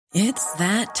It's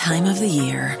that time of the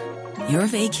year. Your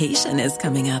vacation is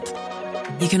coming up.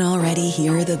 You can already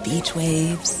hear the beach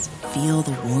waves, feel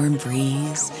the warm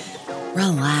breeze,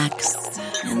 relax,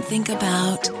 and think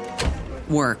about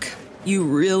work. You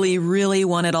really, really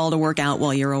want it all to work out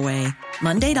while you're away.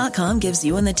 Monday.com gives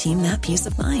you and the team that peace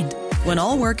of mind. When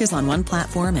all work is on one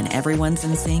platform and everyone's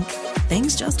in sync,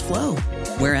 things just flow.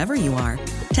 Wherever you are,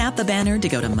 tap the banner to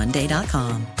go to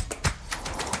Monday.com.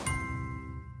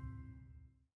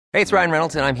 Hey, it's Ryan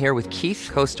Reynolds, and I'm here with Keith,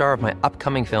 co-star of my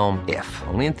upcoming film, If,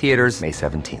 only in theaters May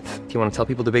 17th. Do you want to tell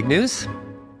people the big news?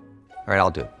 All right,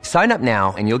 I'll do it. Sign up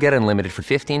now and you'll get unlimited for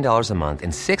 $15 a month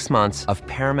and 6 months of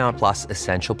Paramount Plus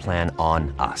Essential Plan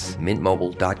on us.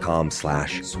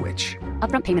 MintMobile.com/switch.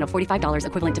 Upfront payment of $45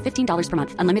 equivalent to $15 per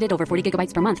month. Unlimited over 40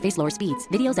 gigabytes per month. Face lower speeds.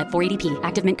 Videos at 480p.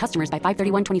 Active Mint customers by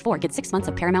 531.24 get 6 months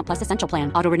of Paramount Plus Essential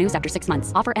Plan. Auto renews after 6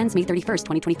 months. Offer ends May 31st,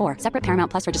 2024. Separate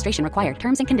Paramount Plus registration required.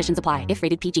 Terms and conditions apply if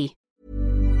rated PG.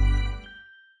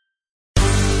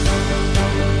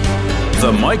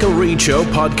 The Michael Reid Show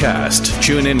podcast.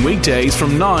 Tune in weekdays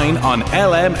from 9 on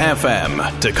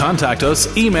LMFM. To contact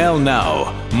us, email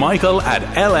now,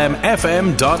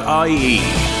 michael@lmfm.ie.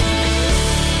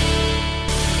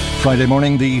 Friday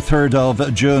morning, the 3rd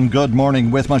of June. Good morning,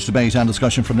 with much debate and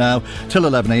discussion from now till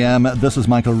 11 a.m. This is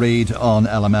Michael Reid on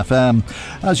LMFM.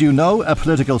 As you know, a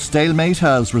political stalemate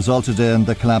has resulted in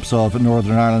the collapse of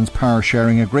Northern Ireland's power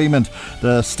sharing agreement.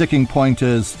 The sticking point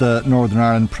is the Northern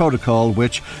Ireland Protocol,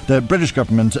 which the British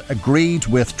government agreed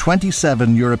with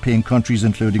 27 European countries,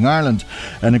 including Ireland.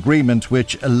 An agreement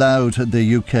which allowed the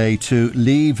UK to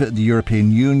leave the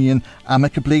European Union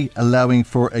amicably, allowing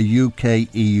for a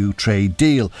UK-EU trade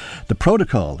deal. The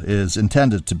protocol is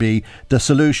intended to be the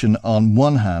solution on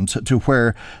one hand to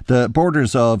where the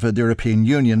borders of the European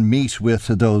Union meet with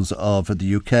those of the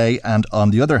UK, and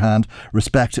on the other hand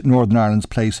respect Northern Ireland's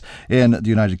place in the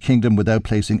United Kingdom without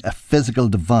placing a physical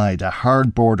divide, a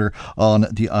hard border on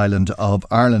the island of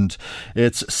Ireland.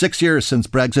 It's 6 years since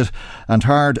Brexit, and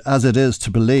hard as it is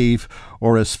to believe,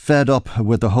 or as fed up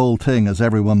with the whole thing as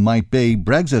everyone might be,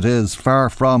 Brexit is far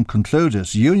from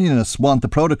concluded. Unionists want the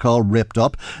protocol ripped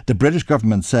up. The British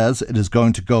government says it is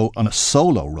going to go on a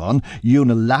solo run,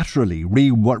 unilaterally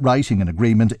rewriting an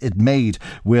agreement it made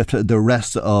with the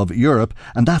rest of Europe,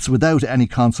 and that's without any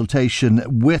consultation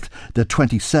with the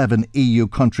 27 EU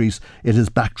countries it is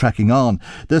backtracking on.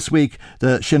 This week,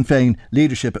 the Sinn Féin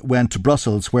leadership went to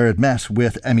Brussels, where it met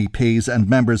with MEPs and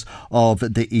members of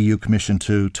the EU Commission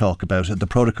to talk about the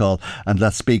protocol. And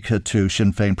let's speak to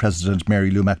Sinn Féin President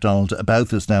Mary Lou MacDonald about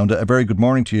this now. And a very good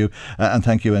morning to you, and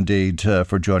thank you indeed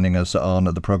for joining us on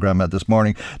the programme this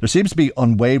morning. There seems to be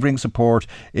unwavering support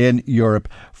in Europe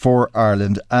for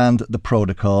Ireland and the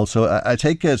protocol. So I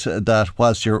take it that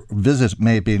whilst your visit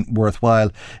may have been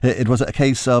worthwhile, it was a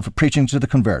case of preaching to the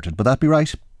converted. Would that be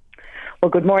right? Well,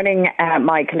 good morning,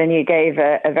 Michael, and you gave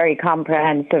a very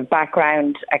comprehensive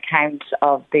background account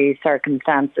of the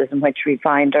circumstances in which we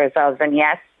find ourselves. And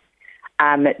yes,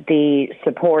 the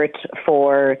support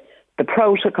for the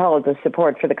protocol, the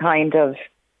support for the kind of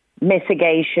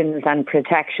mitigations and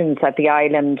protections that the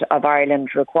island of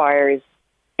Ireland requires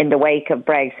in the wake of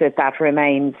Brexit, that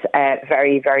remains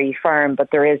very, very firm.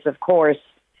 But there is, of course,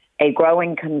 a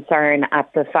growing concern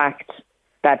at the fact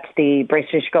that the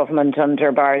British government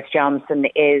under Boris Johnson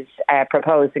is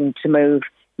proposing to move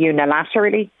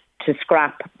unilaterally to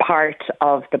scrap part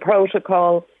of the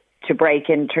protocol, to break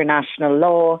international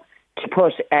law, to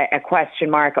put a question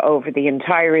mark over the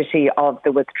entirety of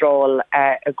the withdrawal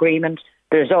agreement.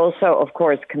 There's also, of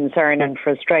course, concern and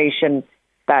frustration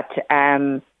that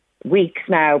weeks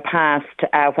now past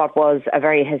what was a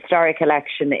very historic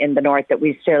election in the north, that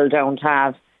we still don't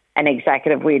have an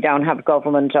executive, we don't have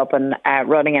government up and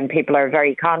running, and people are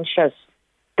very conscious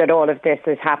that all of this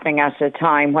is happening at a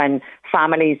time when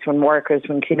families, when workers,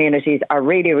 when communities are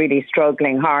really, really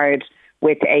struggling hard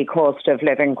with a cost of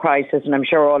living crisis. And I'm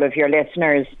sure all of your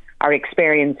listeners are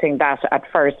experiencing that at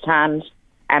first hand.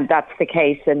 And that's the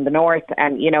case in the north.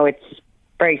 And, you know, it's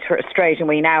very frustrating.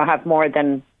 We now have more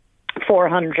than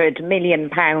 £400 million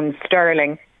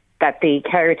sterling that the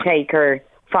caretaker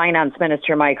Finance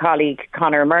Minister, my colleague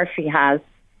Conor Murphy, has,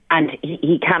 and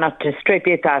he cannot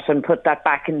distribute that and put that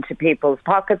back into people's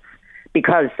pockets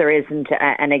because there isn't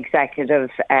an executive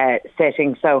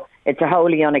sitting. So it's a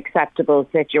wholly unacceptable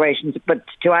situation. But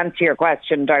to answer your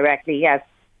question directly, yes,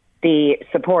 the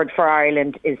support for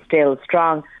Ireland is still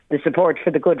strong. The support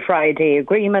for the Good Friday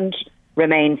Agreement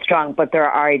remains strong, but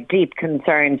there are deep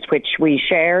concerns which we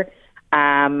share,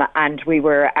 and we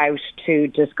were out to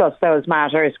discuss those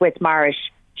matters with Maurice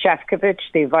Šefčovič,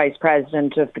 the Vice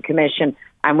President of the Commission,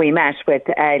 and we met with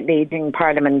leading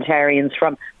parliamentarians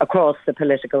from across the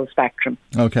political spectrum.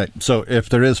 OK, so if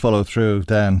there is follow-through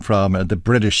then from the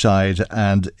British side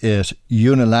and it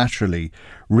unilaterally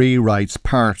rewrites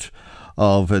part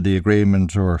of the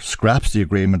agreement or scraps the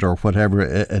agreement or whatever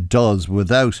it does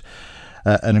without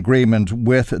an agreement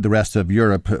with the rest of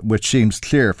Europe, which seems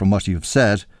clear from what you've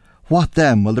said, what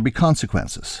then? Will there be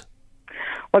consequences?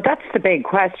 Well, that's the big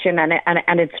question,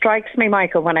 and it strikes me,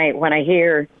 Michael, when I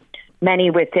hear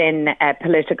many within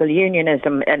political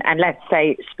unionism, and let's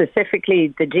say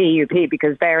specifically the DUP,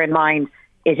 because bear in mind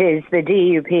it is the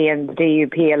DUP and the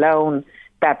DUP alone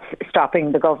that's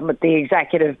stopping the government, the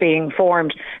executive being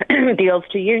formed. The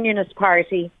Ulster Unionist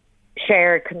Party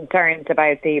share concerns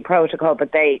about the protocol,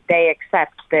 but they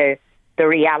accept the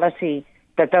reality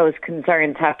that those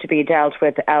concerns have to be dealt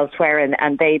with elsewhere,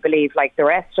 and they believe, like the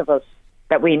rest of us,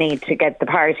 that the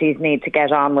parties need to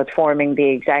get on with forming the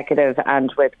executive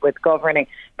and with governing.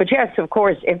 But yes, of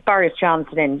course, if Boris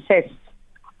Johnson insists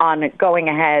on going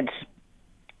ahead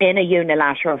in a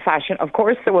unilateral fashion, of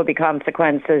course there will be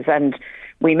consequences. And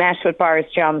we met with Boris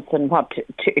Johnson,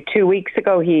 2 weeks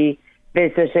ago. He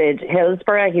visited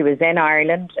Hillsborough. He was in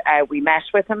Ireland. We met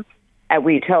with him.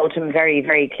 We told him very,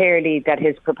 very clearly that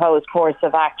his proposed course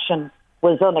of action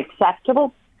was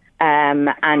unacceptable.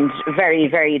 And very,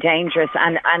 very dangerous,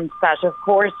 and that, of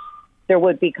course, there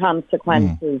would be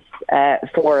consequences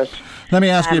for it. Let me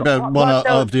ask you about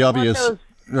of the obvious...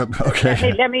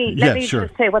 Okay. Let me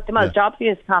just say what the most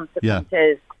obvious consequence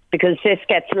is, because this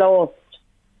gets lost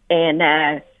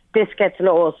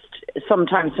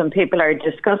sometimes when people are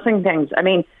discussing things. I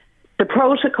mean, the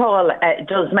protocol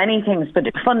does many things, but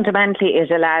fundamentally it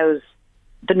allows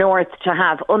the North to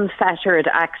have unfettered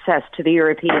access to the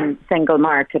European single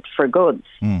market for goods.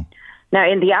 Now,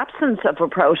 in the absence of a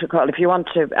protocol, if you want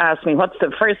to ask me what's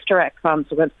the first direct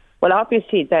consequence, well,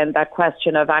 obviously then that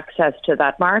question of access to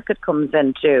that market comes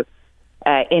into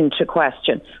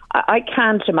question. I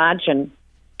can't imagine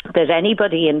that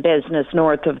anybody in business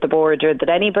north of the border, that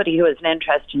anybody who has an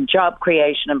interest in job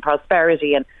creation and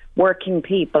prosperity and working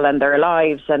people and their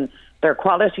lives and their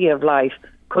quality of life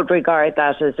could regard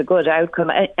that as a good outcome.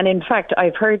 And in fact,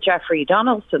 I've heard Jeffrey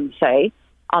Donaldson say,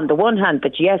 on the one hand,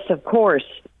 that yes, of course,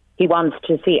 he wants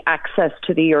to see access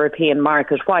to the European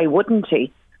market. Why wouldn't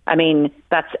he? I mean,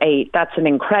 that's an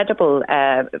incredibly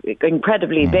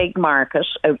big market,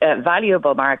 a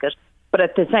valuable market, but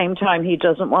at the same time, he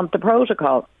doesn't want the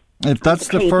protocol. If that's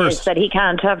the first, that he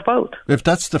can't have both. If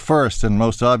that's the first and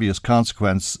most obvious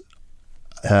consequence,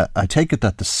 I take it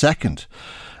that the second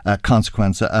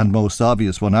consequence and most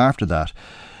obvious one after that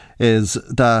is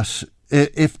that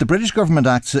if the British government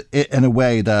acts in a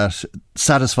way that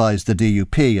satisfies the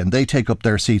DUP and they take up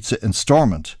their seats in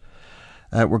Stormont,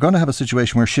 we're going to have a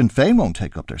situation where Sinn Féin won't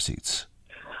take up their seats.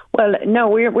 Well, no,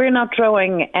 we're not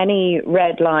drawing any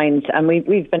red lines, and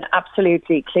we've been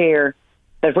absolutely clear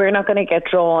that we're not going to get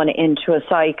drawn into a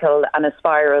cycle and a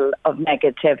spiral of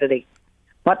negativity.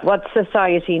 What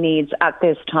society needs at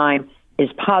this time is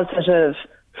positive,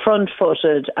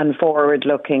 front-footed and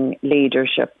forward-looking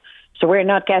leadership. So we're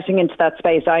not getting into that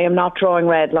space. I am not drawing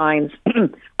red lines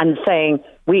and saying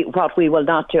what we will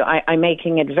not do. I'm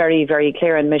making it very, very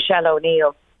clear. And Michelle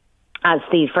O'Neill, as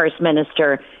the First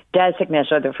Minister designate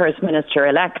or the First Minister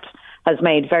elect, has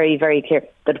made very, very clear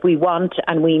that we want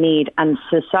and we need and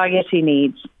society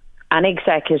needs an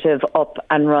executive up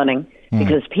and running,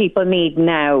 because people need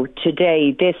now,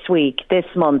 today, this week, this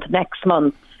month, next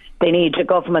month, they need a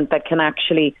government that can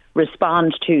actually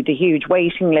respond to the huge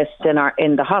waiting lists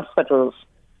in the hospitals,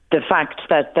 the fact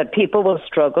that people will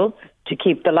struggle to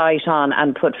keep the light on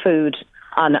and put food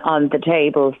on the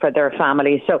table for their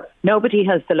families. So nobody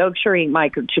has the luxury,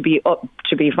 Michael, to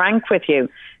be frank with you,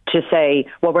 to say,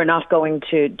 well, we're not going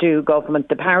to do government.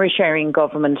 The power sharing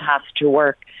government has to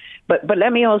work. But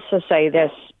let me also say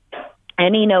this.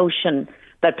 Any notion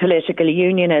that political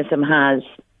unionism has,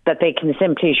 that they can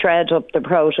simply shred up the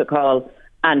protocol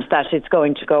and that it's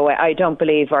going to go away, I don't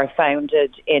believe are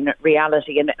founded in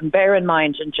reality. And bear in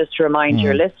mind, and just to remind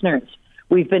your listeners,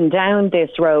 we've been down this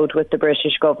road with the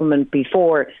British government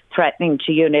before, threatening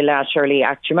to unilaterally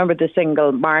act. You remember the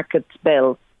Single Markets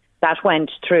Bill that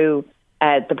went through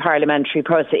the parliamentary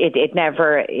process? It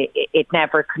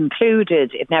never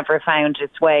concluded. It never found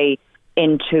its way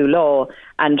into law.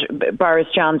 And Boris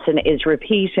Johnson is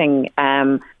repeating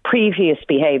previous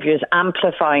behaviours,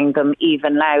 amplifying them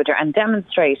even louder, and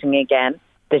demonstrating again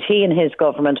that he and his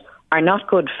government are not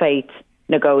good faith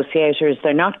negotiators.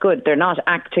 They're not good. They're not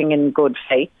acting in good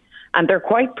faith, and they're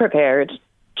quite prepared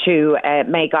to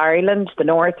make Ireland, the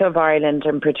north of Ireland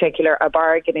in particular, a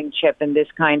bargaining chip in this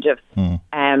kind of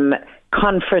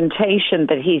confrontation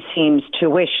that he seems to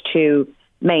wish to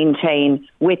maintain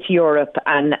with Europe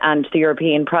and the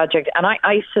European project. And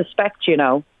I suspect,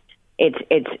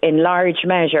 it's in large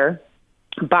measure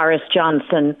Boris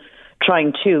Johnson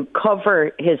trying to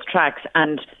cover his tracks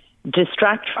and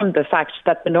distract from the fact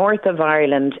that the north of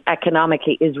Ireland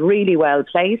economically is really well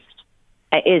placed,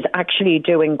 is actually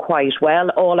doing quite well.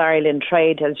 All Ireland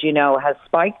trade, as you know, has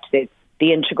spiked. The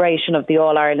integration of the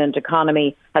All Ireland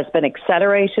economy has been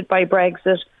accelerated by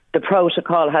Brexit. The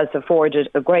protocol has afforded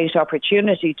a great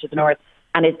opportunity to the north,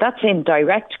 and that's in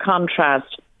direct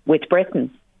contrast with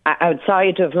Britain.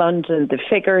 Outside of London, the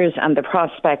figures and the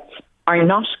prospects are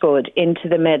not good into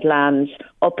the Midlands,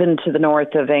 up into the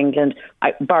north of England.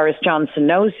 Boris Johnson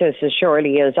knows this as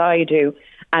surely as I do.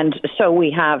 And so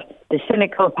we have the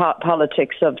cynical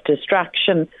politics of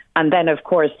distraction, and then, of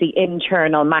course, the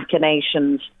internal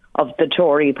machinations of the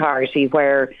Tory party,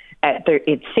 where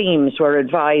it seems we're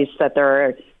advised that there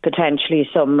are potentially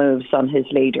some moves on his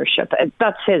leadership.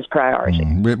 That's his priority.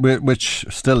 Which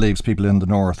still leaves people in the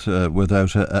north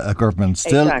without a government.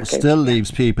 Still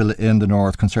leaves people in the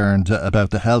north concerned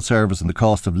about the health service and the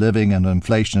cost of living and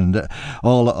inflation and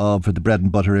all of the bread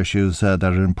and butter issues that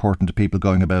are important to people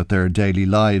going about their daily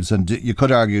lives. And you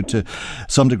could argue to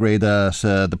some degree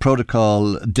that the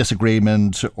protocol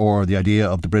disagreement or the idea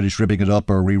of the British ripping it up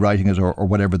or rewriting it or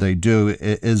whatever they do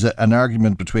is an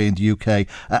argument between the UK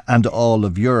and all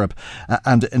of Europe.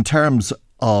 And in terms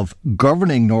of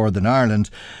governing Northern Ireland,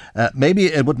 maybe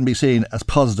it wouldn't be seen as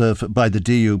positive by the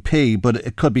DUP, but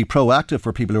it could be proactive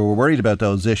for people who are worried about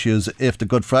those issues if the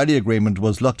Good Friday Agreement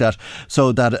was looked at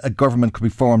so that a government could be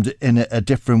formed in a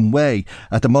different way.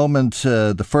 At the moment,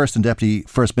 the First and Deputy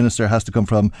First Minister has to come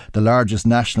from the largest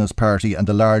nationalist party and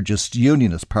the largest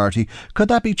unionist party. Could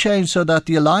that be changed so that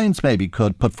the Alliance maybe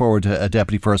could put forward a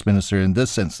Deputy First Minister in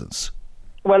this instance?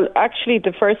 Well, actually,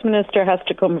 the First Minister has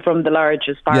to come from the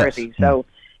largest party. Yes. So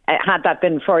had that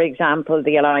been, for example,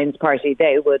 the Alliance Party,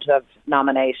 they would have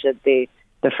nominated the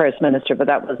First Minister, but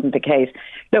that wasn't the case.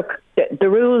 Look, the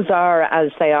rules are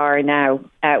as they are now.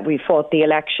 We fought the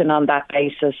election on that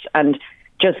basis, and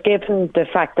just given the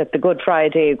fact that the Good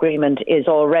Friday Agreement is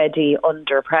already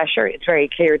under pressure, it's very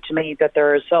clear to me that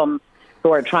there are some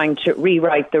who are trying to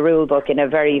rewrite the rule book in a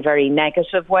very, very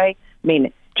negative way. I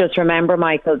mean, just remember,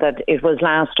 Michael, that it was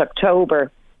last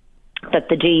October that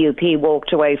the DUP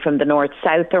walked away from the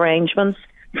North-South arrangements,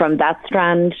 from that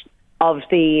strand of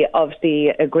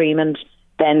the agreement.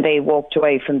 Then they walked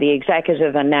away from the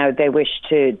executive, and now they wish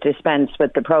to dispense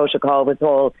with the protocol, with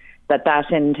all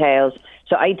that entails.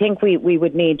 So I think we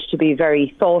would need to be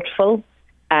very thoughtful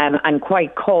and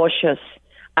quite cautious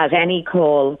at any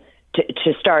call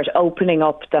to start opening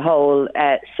up the whole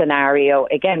scenario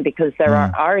again, because there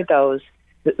are those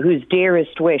whose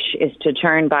dearest wish is to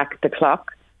turn back the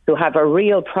clock, who have a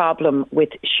real problem with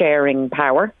sharing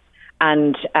power.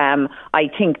 And I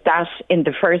think that, in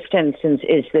the first instance,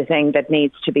 is the thing that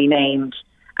needs to be named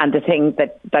and the thing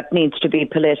that needs to be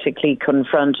politically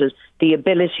confronted. The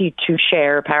ability to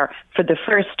share power. For the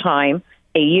first time,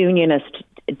 a unionist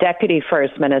Deputy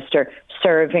First Minister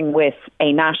serving with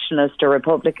a nationalist or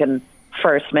Republican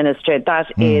First Minister.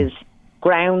 That is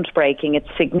groundbreaking. It's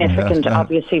significant,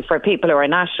 obviously, for people who are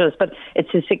nationalists, but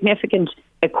it's a significant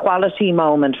equality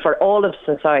moment for all of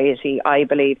society, I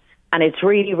believe. And it's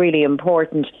really, really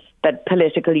important that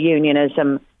political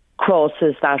unionism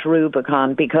crosses that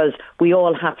Rubicon, because we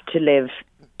all have to live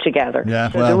together.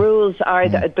 The rules are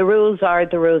the rules.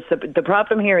 The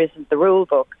problem here isn't the rule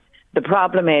book. The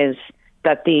problem is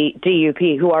that the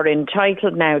DUP, who are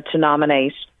entitled now to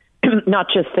nominate not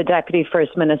just the Deputy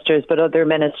First Ministers, but other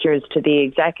ministers to the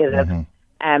executive,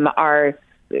 are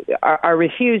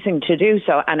refusing to do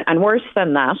so. And worse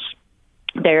than that,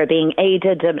 they're being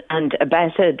aided and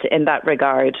abetted in that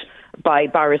regard by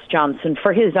Boris Johnson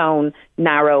for his own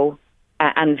narrow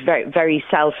and very, very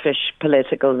selfish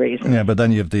political reasons. Yeah, but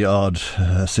then you have the odd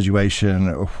situation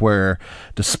where,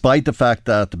 despite the fact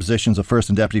that the positions of First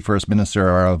and Deputy First Minister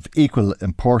are of equal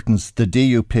importance, the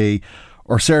DUP,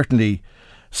 or certainly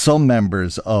some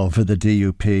members of the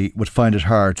DUP, would find it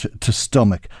hard to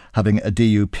stomach having a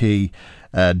DUP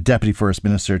Deputy First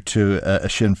Minister to a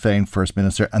Sinn Féin First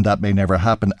Minister, and that may never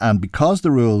happen. And because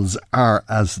the rules are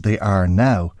as they are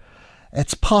now,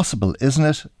 it's possible, isn't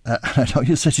it? I know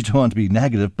you said you don't want to be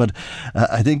negative, but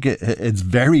I think it's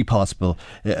very possible,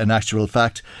 in actual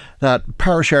fact, that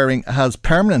power sharing has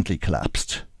permanently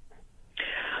collapsed.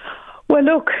 Well,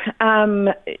 look,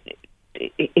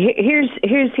 here's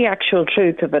the actual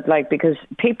truth of it, because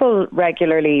people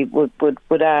regularly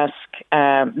would ask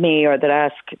me, or that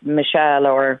ask Michelle,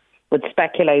 or would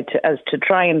speculate as to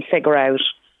try and figure out,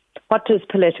 what does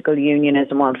political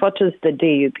unionism want? What does the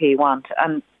DUP want?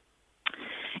 And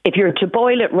if you're to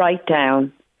boil it right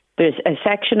down, there's a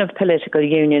section of political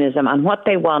unionism, and what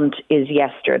they want is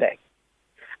yesterday.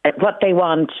 What they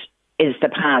want is the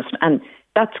past, and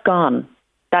that's gone.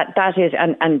 That is,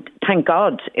 and thank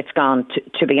God it's gone,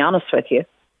 to be honest with you,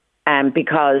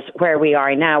 because where we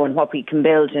are now and what we can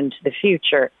build into the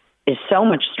future is so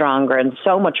much stronger and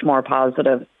so much more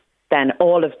positive than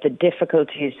all of the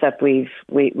difficulties that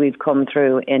we've come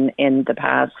through in the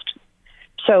past.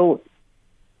 So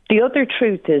the other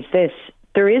truth is this: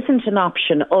 there isn't an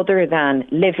option other than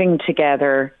living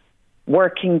together,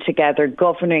 working together,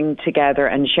 governing together,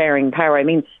 and sharing power. I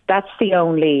mean, that's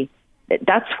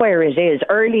where it is.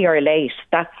 Early or late,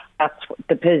 that's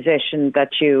the position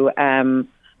that you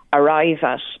arrive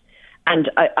at.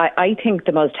 And I think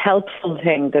the most helpful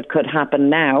thing that could happen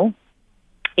now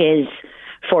is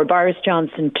for Boris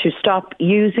Johnson to stop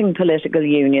using political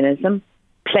unionism,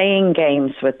 playing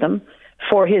games with them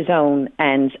for his own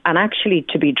ends, and actually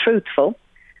to be truthful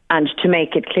and to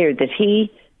make it clear that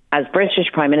he, as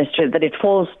British Prime Minister, that it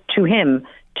falls to him,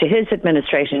 to his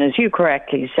administration, as you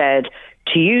correctly said,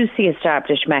 to use the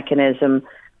established mechanism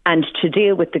and to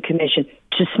deal with the Commission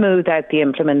to smooth out the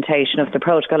implementation of the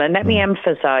protocol. And let me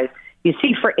emphasise, you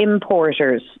see, for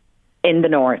importers in the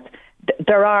north,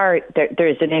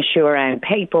 there's an issue around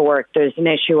paperwork, there's an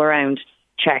issue around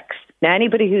checks. Now,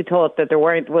 anybody who thought that there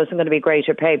wasn't going to be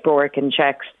greater paperwork and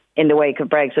checks in the wake of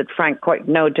Brexit, frank, quite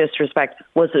no disrespect,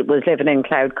 was living in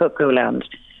cloud cuckoo land.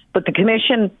 But the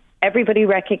Commission, everybody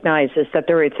recognises that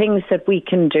there are things that we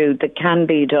can do, that can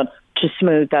be done to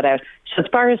smooth that out. So it's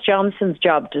Boris Johnson's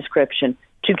job description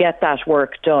to get that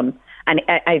work done. And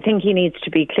I think he needs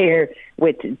to be clear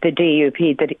with the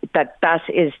DUP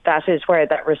that is where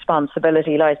that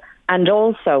responsibility lies. And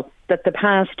also that the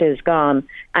past is gone,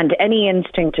 and any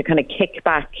instinct to kind of kick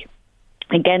back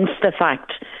against the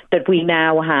fact that we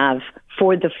now have,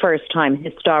 for the first time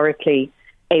historically,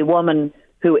 a woman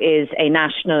who is a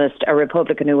nationalist, a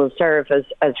Republican, who will serve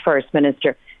as First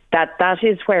Minister, that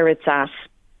is where it's at.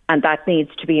 And that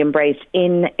needs to be embraced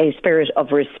in a spirit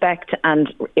of respect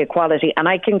and equality. And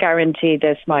I can guarantee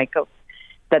this, Michael,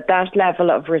 that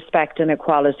level of respect and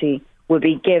equality will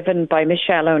be given by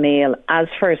Michelle O'Neill as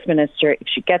First Minister if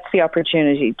she gets the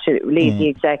opportunity to lead the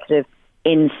executive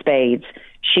in spades.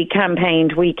 She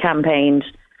campaigned, we campaigned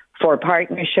for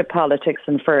partnership politics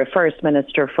and for a First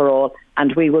Minister for all,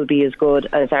 and we will be as good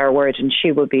as our word, and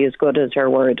she will be as good as her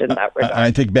word in that regard.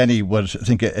 I think many would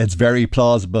think it's very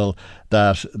plausible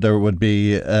that there would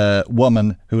be a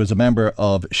woman who is a member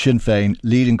of Sinn Féin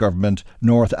leading government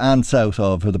north and south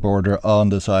of the border on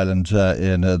this island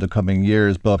in the coming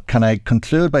years. But can I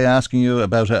conclude by asking you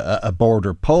about a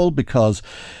border poll? Because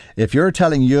if you're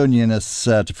telling unionists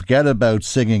to forget about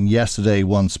singing Yesterday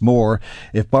once more,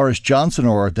 if Boris Johnson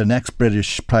or the next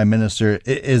British Prime Minister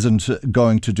isn't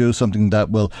going to do something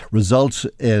that will result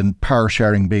in power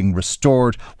sharing being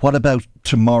restored, what about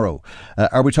tomorrow?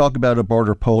 Are we talking about a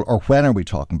border poll, or when are we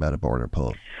talking about a border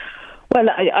poll? Well,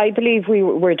 I believe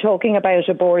we're talking about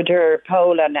a border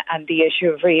poll and the issue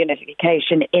of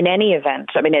reunification in any event.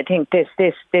 I mean, I think this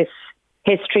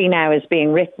history now is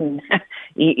being written,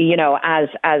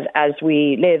 as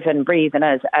we live and breathe and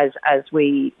as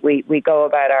we go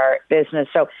about our business.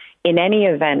 So in any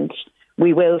event,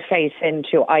 we will face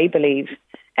into, I believe,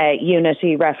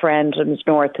 unity referendums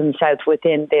north and south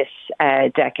within this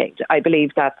decade. I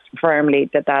believe that's firmly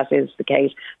that is the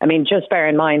case. I mean, just bear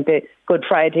in mind the Good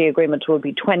Friday Agreement will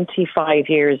be 25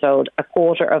 years old, a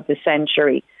quarter of the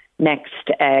century next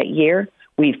year.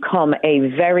 We've come a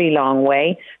very long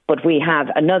way, but we have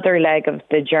another leg of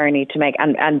the journey to make,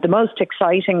 and the most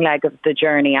exciting leg of the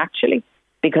journey, actually,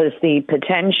 because the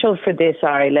potential for this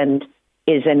island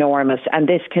is enormous, and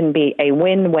this can be a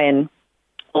win-win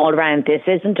all around. This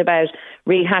isn't about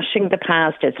rehashing the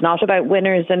past. It's not about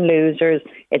winners and losers.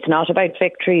 It's not about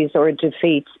victories or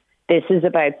defeats. This is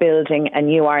about building a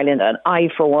new Ireland, and I,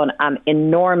 for one, am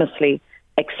enormously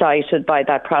excited by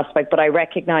that prospect. But I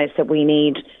recognise that we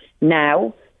need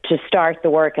now to start the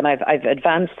work, and I've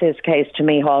advanced this case to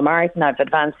Micheál Martin. I've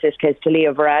advanced this case to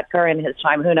Leo Varadkar in his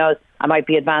time. Who knows? I might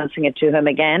be advancing it to him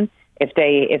again if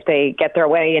they get their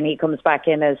way and he comes back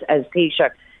in as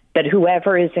Taoiseach. That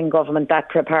whoever is in government, that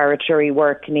preparatory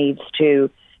work needs to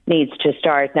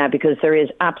start now, because there is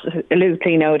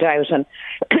absolutely no doubt,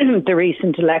 and the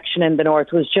recent election in the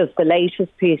north was just the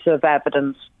latest piece of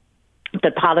evidence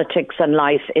that politics and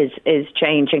life is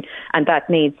changing, and that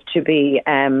needs to be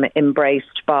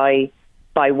embraced by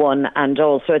one and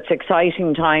all. So it's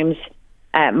exciting times,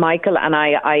 Michael, and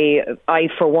I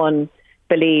for one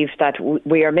believe that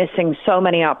we are missing so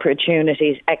many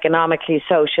opportunities economically,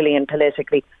 socially and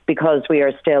politically because we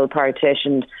are still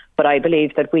partitioned. But I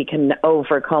believe that we can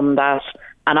overcome that,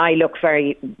 and I look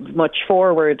very much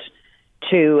forward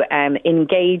to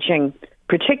engaging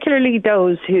particularly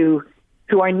those who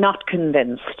are not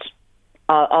convinced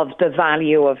of the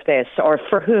value of this, or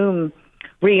for whom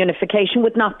reunification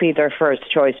would not be their first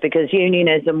choice, because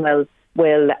unionism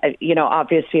will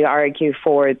obviously argue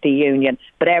for the union,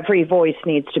 but every voice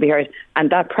needs to be heard, and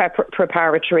that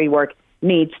preparatory work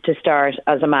needs to start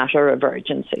as a matter of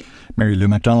urgency. Mary Lou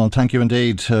McDonald, thank you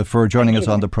indeed for joining us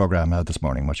on the programme this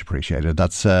morning. Much appreciated.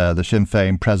 That's the Sinn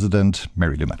Féin President,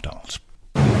 Mary Lou McDonald.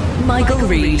 Michael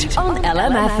Reid on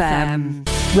LMFM.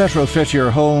 Retrofit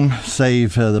your home,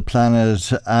 save the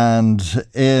planet, and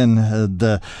in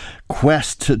the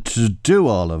quest to do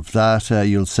all of that,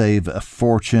 you'll save a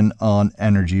fortune on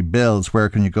energy bills. Where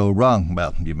can you go wrong?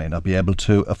 Well, you may not be able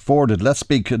to afford it. Let's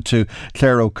speak to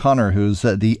Claire O'Connor, who's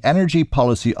the Energy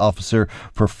Policy Officer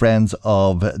for Friends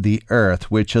of the Earth,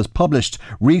 which has published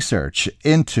research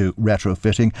into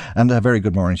retrofitting. And a very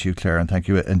good morning to you, Claire, and thank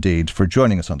you indeed for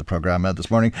joining us on the programme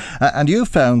this morning. And you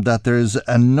found that there's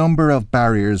a number of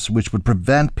barriers which would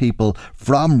prevent people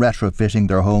from retrofitting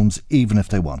their homes even if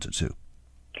they wanted to.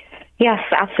 Yes,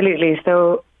 absolutely.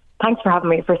 So thanks for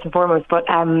having me, first and foremost. But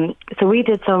so we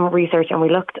did some research and we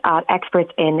looked at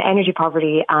experts in energy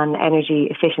poverty and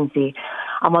energy efficiency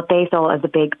and what they saw as the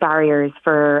big barriers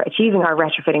for achieving our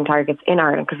retrofitting targets in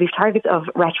Ireland, because we've targets of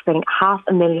retrofitting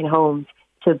 500,000 homes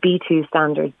to B2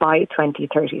 standards by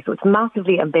 2030. So it's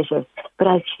massively ambitious, but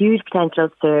has huge potential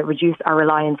to reduce our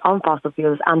reliance on fossil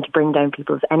fuels and to bring down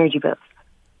people's energy bills.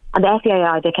 And the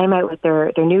SEAI, they came out with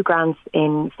their new grants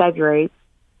in February,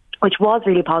 which was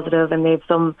really positive, and they have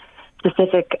some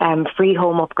specific free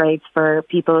home upgrades for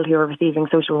people who are receiving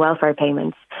social welfare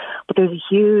payments. But there's a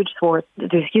huge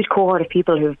cohort of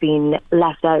people who've been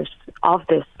left out of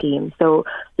this scheme. So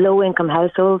low-income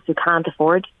households who can't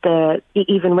afford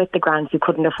even with the grants, who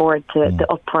couldn't afford the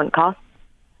upfront costs.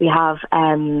 We have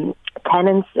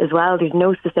tenants as well. There's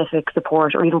no specific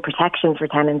support or even protections for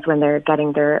tenants when they're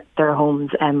getting their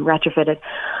homes retrofitted.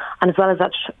 And as well as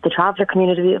that, the traveller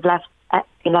community have left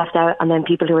out, and then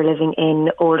people who are living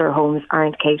in older homes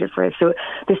aren't catered for it. So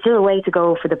there's still a way to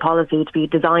go for the policy to be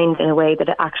designed in a way that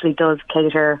it actually does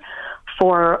cater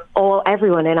for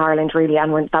everyone in Ireland, really,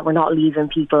 and that we're not leaving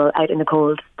people out in the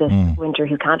cold this winter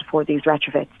who can't afford these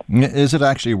retrofits. Is it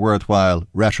actually worthwhile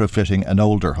retrofitting an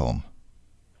older home?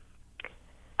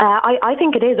 I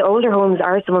think it is. Older homes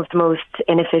are some of the most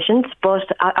inefficient, but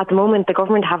at the moment the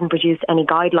government haven't produced any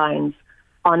guidelines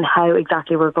on how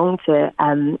exactly we're going to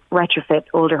retrofit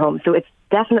older homes. So it's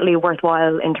definitely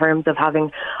worthwhile in terms of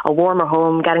having a warmer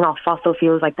home, getting off fossil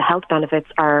fuels. Like, the health benefits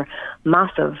are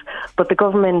massive, but the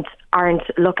government aren't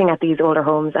looking at these older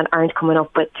homes and aren't coming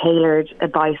up with tailored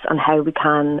advice on how we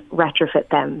can retrofit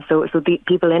them. So the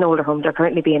people in older homes are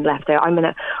currently being left out. I'm in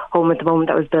a home at the moment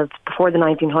that was built before the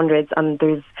 1900s, and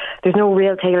there's no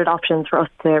real tailored options for us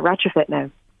to retrofit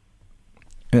now.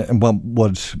 And what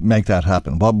would make that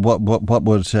happen? What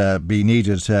would be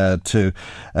needed to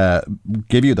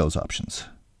give you those options?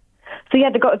 So yeah,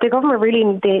 the government really,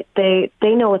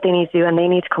 they know what they need to do, and they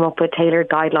need to come up with tailored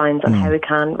guidelines on how we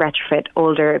can retrofit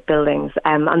older buildings.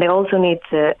 And they also need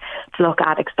to look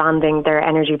at expanding their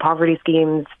energy poverty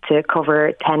schemes to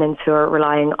cover tenants who are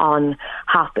relying on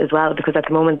HAP as well, because at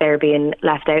the moment they're being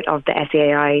left out of the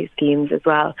SEAI schemes as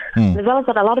well. As well as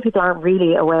that, a lot of people aren't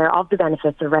really aware of the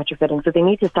benefits of retrofitting, so they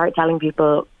need to start telling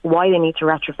people why they need to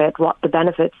retrofit, what the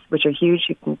benefits, which are huge.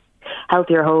 You can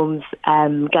healthier homes,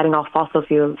 getting off fossil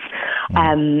fuels.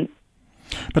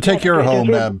 But take your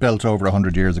home built over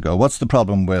 100 years ago. What's the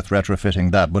problem with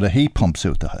retrofitting that? Would a heat pump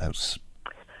suit the house?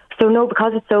 So no,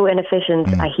 because it's so inefficient,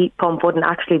 a heat pump wouldn't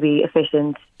actually be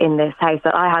efficient in this house.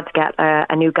 I had to get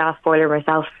a new gas boiler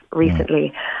myself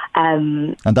recently.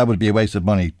 And that would be a waste of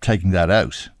money taking that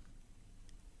out.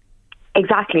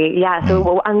 Exactly, yeah.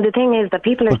 So, and the thing is that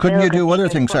people are. But couldn't you do other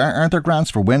things? Aren't there grants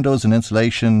for windows and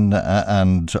insulation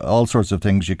and all sorts of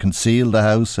things? You can seal the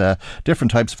house,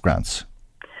 different types of grants.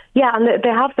 Yeah, and they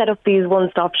have set up these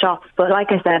one-stop shops. But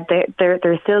like I said, there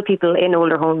are still people in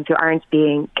older homes who aren't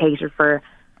being catered for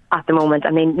at the moment,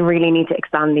 and they really need to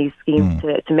expand these schemes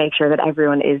to make sure that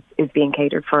everyone is being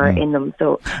catered for in them.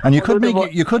 So, and you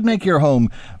could make your home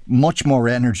much more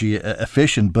energy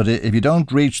efficient, but if you don't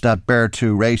reach that BER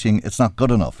 2 rating, it's not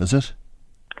good enough, is it?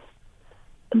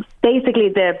 Basically,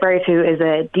 the Bura 2 is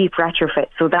a deep retrofit,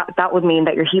 so that would mean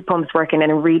that your heat pumps working in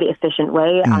a really efficient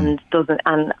way and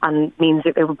means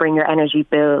that it will bring your energy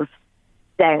bills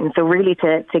down. So really,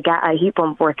 to get a heat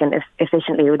pump working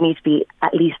efficiently, it would need to be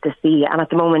at least a C. And at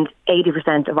the moment,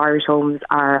 80% of Irish homes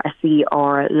are a C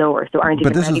or lower. So aren't.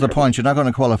 But this is the point. You're not going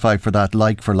to qualify for that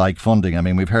like funding. I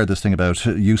mean, we've heard this thing about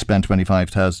you spend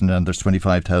 25,000 and there's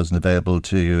 25,000 available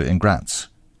to you in grants.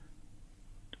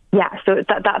 Yeah, so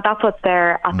that's what's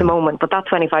there at the moment. But that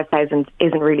 25,000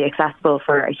 isn't really accessible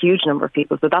for a huge number of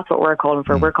people. So that's what we're calling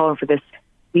for. We're calling for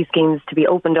these schemes to be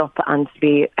opened up and to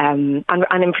be, and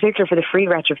in particular for the free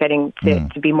retrofitting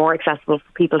to be more accessible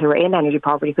for people who are in energy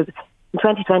poverty. Because in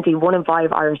 2020, 1 in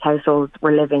 5 Irish households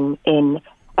were living in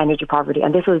energy poverty,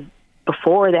 and this was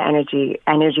before the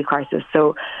energy crisis.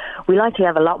 So we likely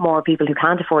have a lot more people who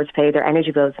can't afford to pay their energy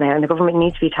bills now, and the government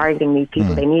needs to be targeting these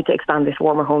people. They need to expand this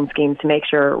warmer home scheme to make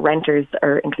sure renters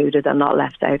are included and not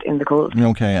left out in the cold.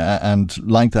 Okay, and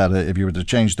like that, if you were to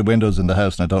change the windows in the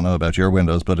house, and I don't know about your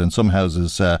windows, but in some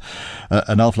houses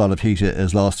an awful lot of heat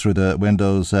is lost through the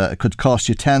windows. It could cost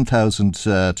you 10,000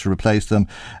 to replace them,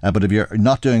 but if you're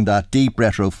not doing that deep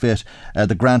retrofit,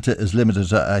 the grant is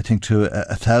limited, I think, to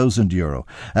 €1,000.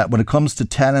 When it comes to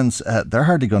tenants, they're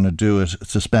hardly going to do it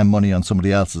to spend money on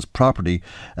somebody else's property.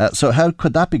 So how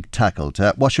could that be tackled?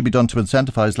 What should be done to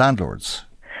incentivise landlords?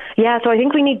 Yeah, so I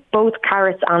think we need both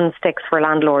carrots and sticks for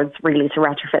landlords really to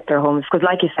retrofit their homes, because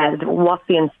like you said, what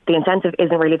the incentive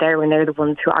isn't really there when they're the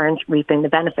ones who aren't reaping the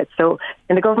benefits. So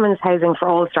in the government's Housing for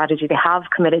All strategy, they have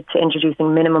committed to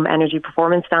introducing minimum energy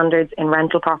performance standards in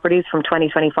rental properties from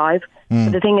 2025.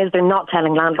 But the thing is, they're not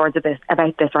telling landlords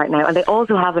about this right now, and they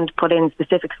also haven't put in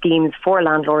specific schemes for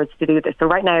landlords to do this. So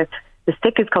right now, the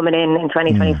stick is coming in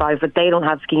 2025, but they don't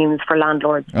have schemes for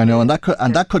landlords. I know, and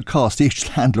that could cost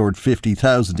each landlord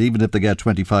 50,000, even if they get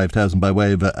 25,000 by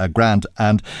way of a grant.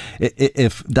 And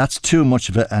if that's too much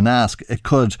of an ask, it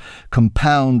could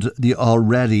compound the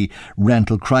already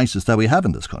rental crisis that we have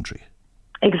in this country.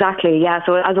 Exactly, yeah.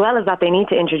 So as well as that, they need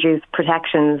to introduce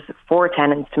protections for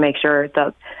tenants to make sure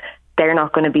that they're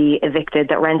not going to be evicted,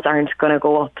 that rents aren't going to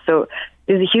go up. So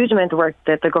there's a huge amount of work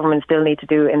that the government still need to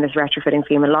do in this retrofitting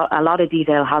scheme. A lot of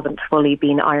detail hasn't fully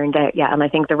been ironed out yet, and I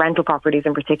think the rental properties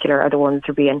in particular are the ones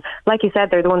who are being, like you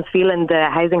said, they're the ones feeling the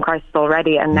housing crisis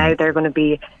already, and now they're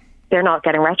not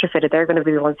getting retrofitted. They're going to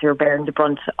be the ones who are bearing the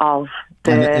brunt of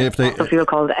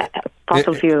the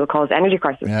fossil fuel caused energy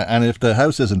crisis. Yeah, and if the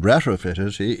house isn't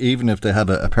retrofitted, even if they have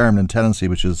a permanent tenancy,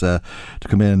 which is to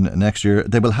come in next year,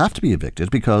 they will have to be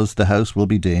evicted because the house will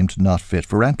be deemed not fit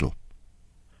for rental.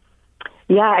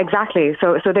 Yeah, exactly.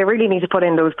 So they really need to put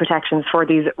in those protections for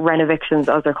these renovictions,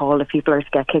 as they're called, if people are to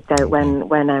get kicked out when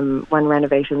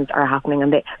renovations are happening.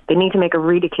 And they need to make a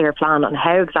really clear plan on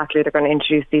how exactly they're going to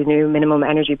introduce these new minimum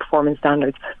energy performance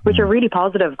standards, which are really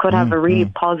positive, could have a really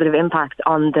positive impact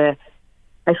on the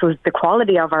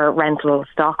quality of our rental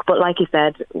stock. But like you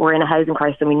said, we're in a housing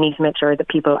crisis and we need to make sure that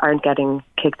people aren't getting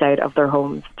kicked out of their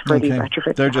homes for these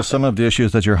retrofits. They're just some of the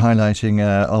issues that you're highlighting.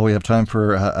 All we have time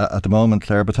for at the moment,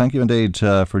 Claire, but thank you indeed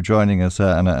for joining us,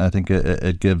 and I think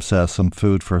it gives some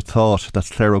food for thought. That's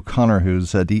Claire O'Connor,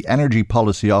 who's the Energy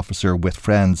Policy Officer with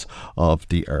Friends of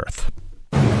the Earth.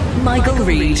 Michael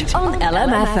Reid on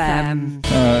LMFM.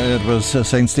 It was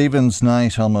St. Stephen's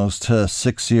night almost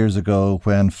 6 years ago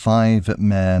when 5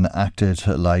 men acted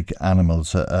like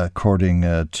animals, according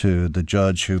to the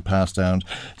judge who passed down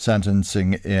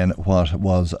sentencing in what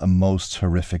was a most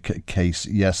horrific case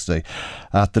yesterday.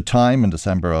 At the time, in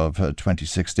December of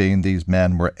 2016, these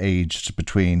men were aged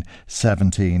between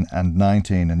 17 and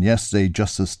 19, and yesterday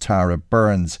Justice Tara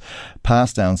Burns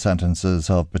passed down sentences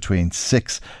of between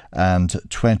 6 and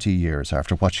 20 years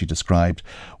after what she described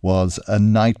was a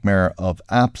nightmare of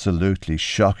absolutely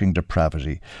shocking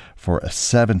depravity for a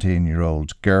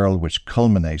 17-year-old girl, which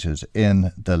culminated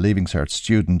in the Leaving Cert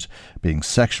student being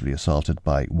sexually assaulted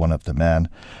by one of the men.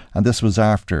 And this was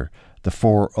after the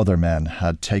 4 other men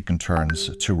had taken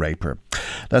turns to rape her.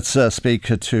 Let's speak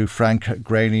to Frank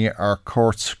Graney, our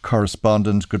courts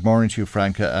correspondent. Good morning to you,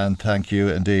 Frank, and thank you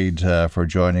indeed for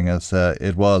joining us.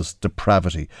 It was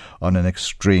depravity on an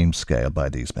extreme scale by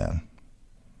these men.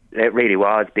 It really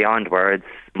was, beyond words,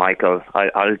 Michael.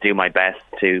 I'll do my best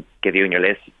to give you and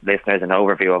your listeners an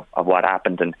overview of what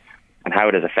happened and how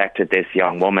it has affected this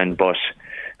young woman, but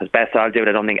as best I'll do it,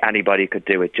 I don't think anybody could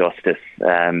do it justice.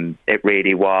 It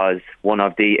really was one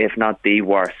of the, if not the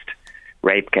worst,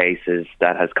 rape cases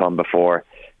that has come before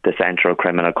the Central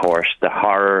Criminal Court. The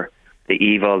horror, the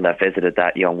evil that visited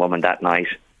that young woman that night,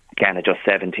 again at just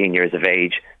 17 years of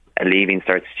age, a Leaving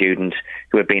Cert student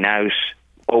who had been out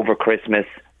over Christmas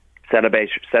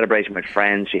celebrating with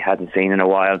friends she hadn't seen in a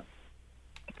while.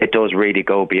 It does really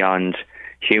go beyond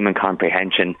human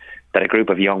comprehension that a group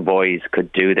of young boys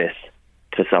could do this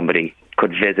to somebody,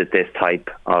 could visit this type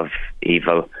of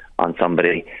evil on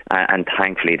somebody, and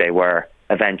thankfully they were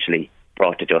eventually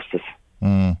brought to justice.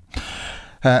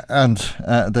 And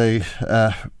they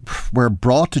were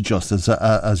brought to justice,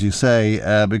 as you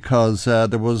say, because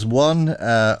there was one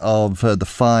of the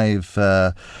five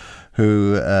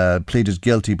who pleaded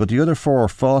guilty, but the other four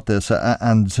fought this,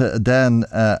 and then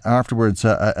afterwards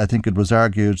I think it was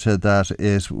argued that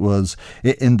it was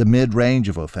in the mid-range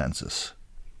of offences.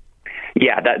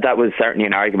 Yeah, that was certainly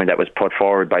an argument that was put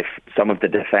forward by some of the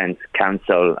defence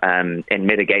counsel in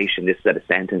mitigation. This was at a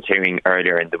sentence hearing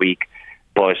earlier in the week,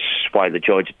 but while the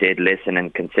judge did listen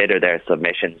and consider their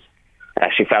submissions,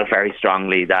 she felt very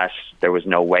strongly that there was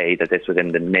no way that this was in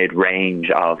the mid-range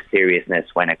of seriousness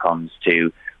when it comes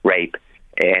to rape.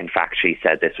 In fact, she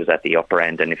said this was at the upper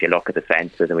end, and if you look at the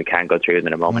sentences, and we can go through them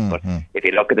in a moment, but if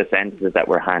you look at the sentences that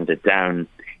were handed down,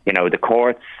 you know, the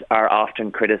courts are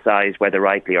often criticised, whether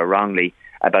rightly or wrongly,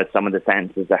 about some of the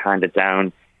sentences that are handed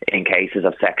down in cases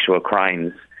of sexual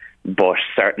crimes, but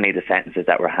certainly the sentences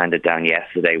that were handed down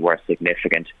yesterday were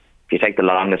significant. If you take the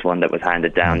longest one that was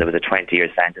handed down, there was a 20-year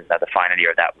sentence. Now, the final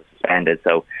year of that was suspended,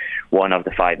 so one of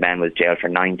the five men was jailed for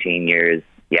 19 years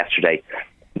yesterday.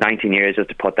 19 years, just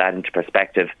to put that into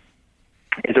perspective,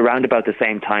 is around about the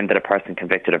same time that a person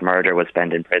convicted of murder will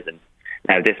spend in prison.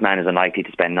 Now, this man is unlikely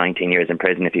to spend 19 years in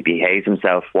prison if he behaves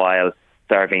himself while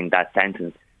serving that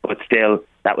sentence. But still,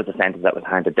 that was a sentence that was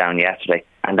handed down yesterday,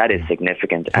 and that is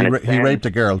significant. He raped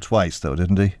a girl twice, though,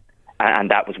 didn't he?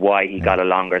 And that was why he got a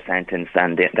longer sentence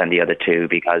than the other two,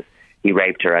 because he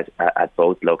raped her at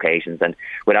both locations. And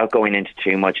without going into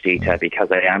too much detail,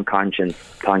 because I am conscious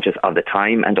of the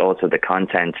time and also the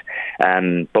content,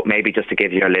 but maybe just to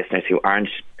give your listeners who aren't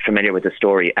familiar with the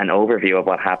story an overview of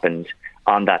what happened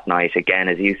on that night. Again,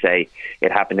 as you say,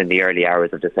 it happened in the early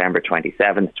hours of December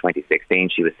 27th, 2016.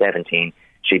 She was 17.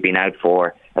 She'd been out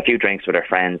for a few drinks with her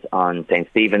friends on St.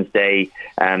 Stephen's Day.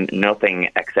 Nothing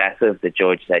excessive. The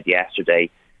judge said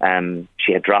yesterday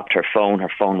she had dropped her phone.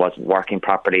 Her phone wasn't working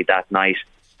properly that night.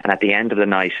 And at the end of the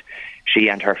night, she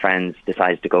and her friends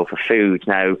decided to go for food.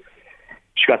 Now,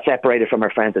 she got separated from her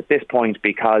friends at this point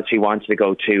because she wanted to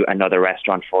go to another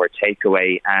restaurant for a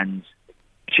takeaway, and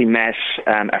she met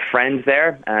a friend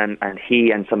there, and he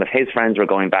and some of his friends were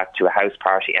going back to a house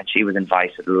party, and she was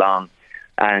invited along.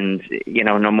 And, you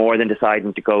know, no more than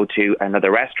deciding to go to another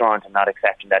restaurant and not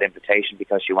accepting that invitation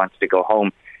because she wanted to go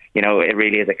home. You know, it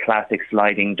really is a classic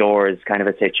sliding doors kind of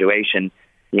a situation,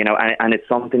 you know, and it's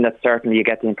something that certainly you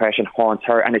get the impression haunts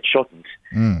her, and it shouldn't.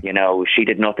 You know, she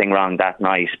did nothing wrong that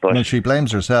night. But no, she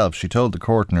blames herself. She told the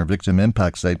court in her victim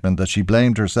impact statement that she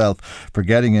blamed herself for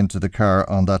getting into the car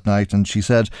on that night, and she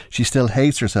said she still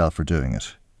hates herself for doing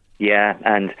it. Yeah,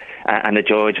 and the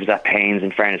judge was at pains,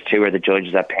 in fairness to her, the judge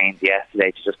was at pains yesterday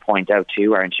to just point out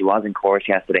to her, and she was in court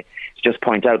yesterday, to just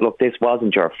point out, look, this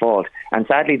wasn't your fault. And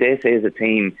sadly, this is a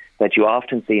theme that you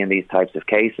often see in these types of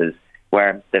cases,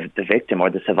 where the victim, or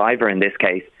the survivor in this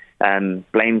case,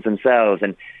 blames themselves.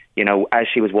 And, you know, as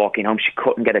she was walking home, she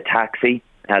couldn't get a taxi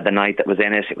the night that was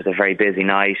in it. It was a very busy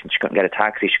night, and she couldn't get a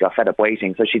taxi. She got fed up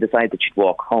waiting, so she decided that she'd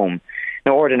walk home.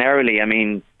 Now, ordinarily, I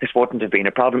mean, this wouldn't have been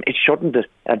a problem. It shouldn't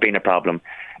have been a problem.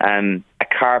 A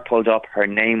car pulled up, her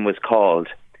name was called.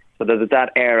 So there was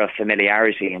that air of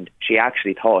familiarity, and she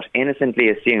actually thought, innocently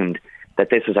assumed, that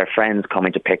this was her friends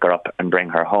coming to pick her up and bring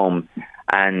her home.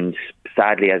 And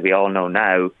sadly, as we all know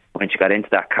now, when she got into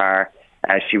that car,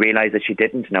 she realised that she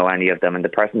didn't know any of them, and the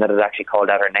person that had actually called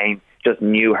out her name just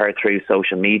knew her through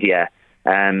social media.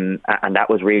 And that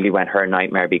was really when her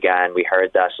nightmare began. We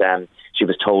heard that she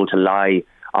was told to lie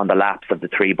on the laps of the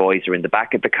three boys who were in the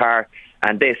back of the car,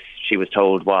 and this, she was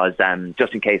told, was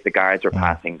just in case the guards were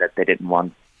passing, that they didn't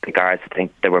want the guards to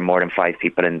think there were more than 5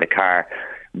 people in the car.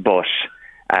 But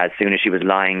as soon as she was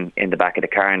lying in the back of the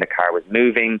car and the car was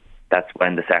moving, that's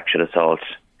when the sexual assault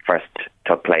first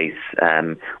took place.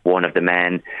 One of the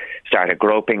men started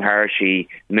groping her. She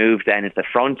moved then into the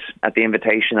front at the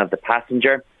invitation of the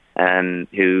passenger,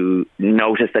 who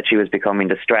noticed that she was becoming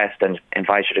distressed and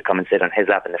invited her to come and sit on his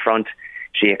lap in the front.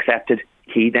 She accepted.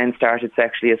 He then started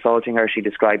sexually assaulting her. She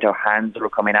described how hands were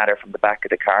coming at her from the back of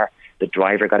the car. The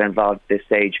driver got involved at this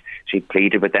stage. She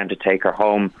pleaded with them to take her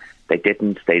home. They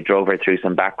didn't. They drove her through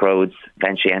some back roads.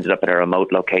 Then she ended up at a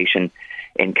remote location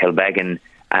in Kilbeggan,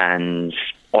 and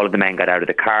all of the men got out of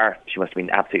the car. She must have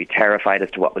been absolutely terrified as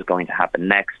to what was going to happen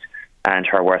next, and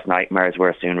her worst nightmares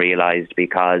were soon realised,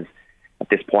 because at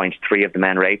this point 3 of the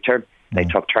men raped her. They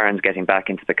took turns getting back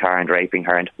into the car and raping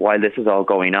her, and while this is all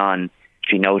going on,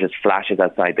 she noticed flashes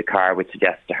outside the car, which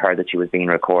suggests to her that she was being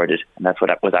recorded, and that's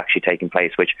what was actually taking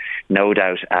place, which no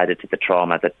doubt added to the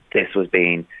trauma that this was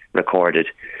being recorded.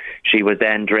 She was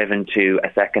then driven to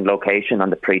a second location on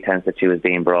the pretense that she was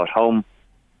being brought home.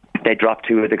 They dropped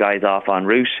 2 of the guys off en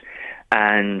route,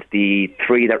 and the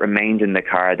 3 that remained in the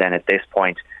car then at this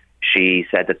point, she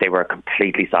said that they were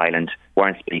completely silent,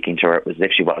 weren't speaking to her. It was as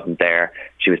if she wasn't there.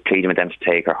 She was pleading with them to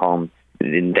take her home.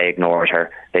 They ignored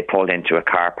her. They pulled into a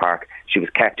car park. She was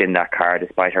kept in that car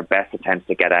despite her best attempts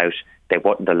to get out. They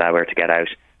wouldn't allow her to get out,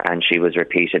 and she was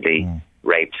repeatedly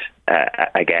raped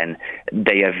again.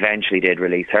 They eventually did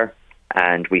release her,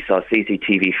 and we saw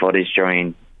CCTV footage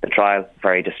during the trial,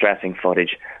 very distressing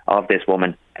footage of this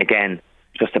woman. Again,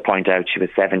 just to point out, she was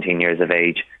 17 years of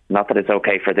age. Not that it's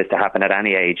okay for this to happen at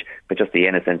any age, but just the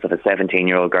innocence of a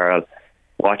 17-year-old girl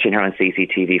watching her on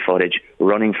CCTV footage,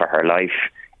 running for her life,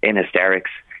 in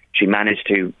hysterics. She managed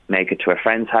to make it to a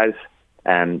friend's house.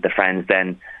 The friends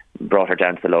then brought her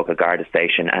down to the local Garda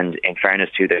station, and in fairness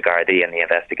to the Gardaí and the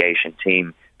investigation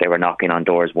team, they were knocking on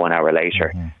doors 1 hour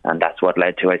later, and that's what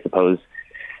led to, I suppose,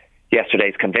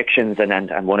 yesterday's convictions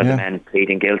and one of the men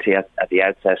pleading guilty at the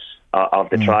outset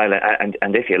of the trial.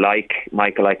 And if you like,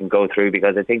 Michael, I can go through,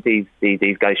 because I think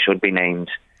these guys should be named.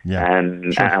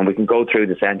 And we can go through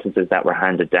the sentences that were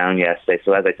handed down yesterday.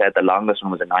 So as I said, the longest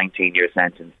one was a 19-year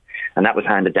sentence, and that was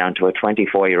handed down to a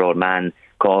 24-year-old man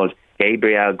called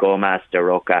Gabriel Gomez de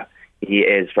Roca. He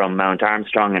is from Mount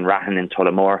Armstrong and Rahan in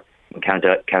Tullamore in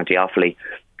County Offaly,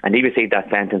 and he received that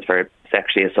sentence for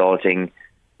sexually assaulting,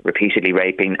 repeatedly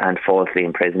raping and falsely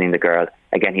imprisoning the girl.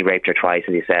 Again, he raped her twice,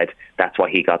 as he said. That's why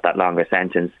he got that longer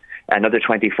sentence. Another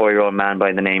 24-year-old man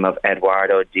by the name of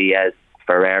Eduardo Diaz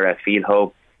Ferreira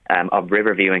Filho of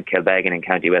Riverview in Kilbeggan in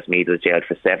County Westmeath was jailed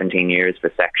for 17 years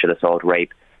for sexual assault,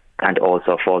 rape and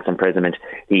also false imprisonment.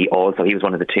 He was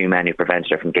one of the 2 men who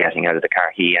prevented her from getting out of the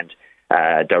car, he and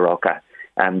Daroca.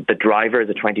 The driver is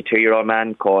a 22-year-old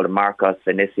man called Marcos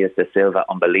Vinicius de Silva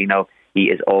Umbelino. He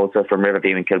is also from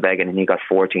Riverview in Kilbeggan, and he got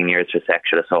 14 years for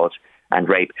sexual assault and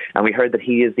rape. And we heard that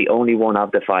he is the only one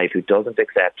of the 5 who doesn't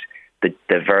accept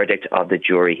the verdict of the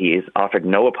jury. He has offered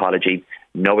no apology,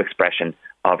 no expression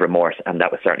of remorse, and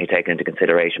that was certainly taken into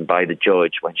consideration by the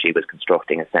judge when she was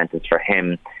constructing a sentence for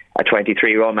him. A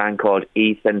 23-year-old man called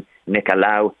Ethan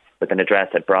Nicolau, with an address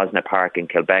at Brosna Park in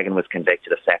Kilbeggan, was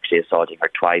convicted of sexually assaulting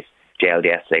her twice, jailed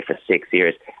yesterday for 6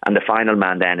 years. And the final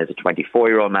man then is a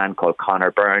 24-year-old man called Conor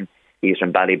Byrne. He's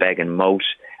from Ballybeg and Moat,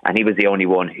 and he was the only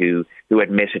one who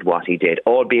admitted what he did,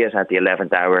 albeit at the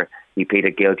 11th hour. He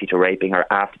pleaded guilty to raping her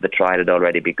after the trial had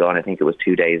already begun. I think it was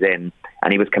 2 days in,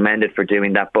 and he was commended for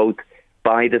doing that both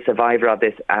by the survivor of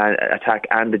this attack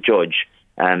and the judge,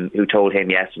 who told him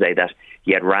yesterday that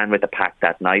he had ran with the pack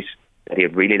that night, that he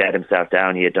had really let himself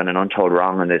down. He had done an untold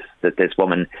wrong on this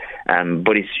woman,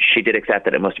 but she did accept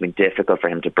that it must have been difficult for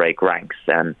him to break ranks,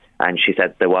 and she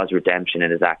said there was redemption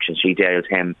in his actions. She jailed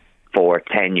him for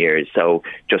 10 years. So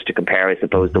just to compare, I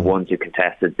suppose the ones who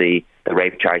contested the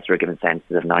rape charge were given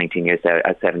sentences of 19 years,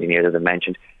 17 years as I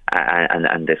mentioned,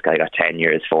 and this guy got 10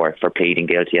 years for pleading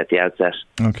guilty at the outset.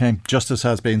 OK, justice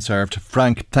has been served.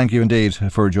 Frank, thank you indeed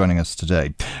for joining us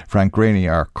today. Frank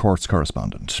Greaney, our courts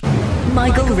correspondent.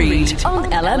 Michael Reid on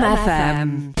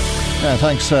LMFM.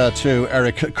 Thanks to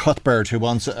Eric Cuthbert, who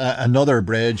wants another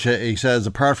bridge. He says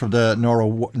apart from the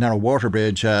narrow water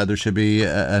bridge, there should be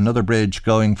another bridge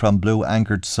going from Blue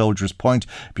Anchor to Soldiers Point.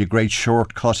 It'd be a great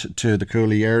shortcut to the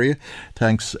Cooley area.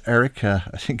 Thanks, Eric. I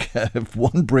think if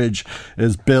one bridge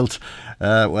is built,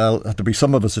 well, there'll be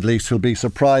some of us at least who'll be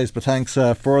surprised, but thanks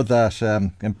for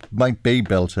that. It might be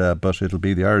built, but it'll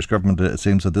be the Irish government, it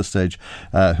seems at this stage,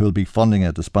 who'll be funding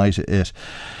it, despite it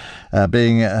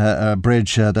being a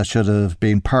bridge that should have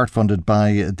been part funded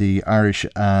by the Irish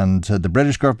and the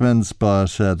British governments,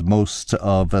 but most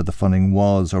of the funding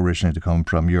was originally to come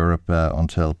from Europe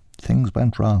until things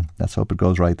went wrong. Let's hope it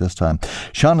goes right this time.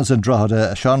 Sean is in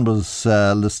Drogheda. Sean was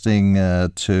listening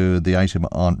to the item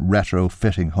on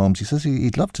retrofitting homes. He says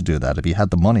he'd love to do that if he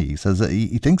had the money. He says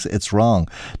he thinks it's wrong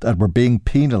that we're being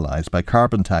penalised by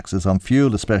carbon taxes on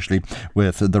fuel, especially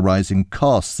with the rising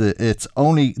costs. It's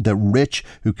only the rich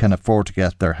who can afford to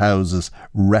get their houses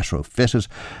retrofitted.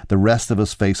 The rest of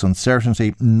us face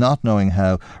uncertainty, not knowing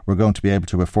how we're going to be able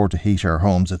to afford to heat our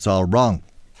homes. It's all wrong.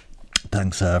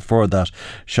 Thanks for that,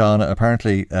 Sean.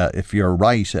 Apparently, if you're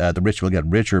right, the rich will get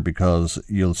richer because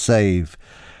you'll save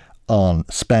on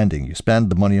spending. You spend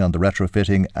the money on the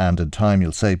retrofitting, and in time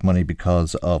you'll save money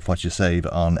because of what you save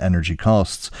on energy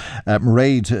costs.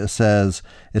 Mairead says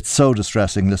it's so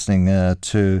distressing listening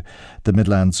to the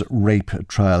Midlands rape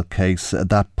trial case.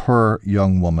 That poor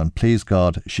young woman, please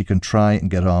God, she can try and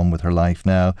get on with her life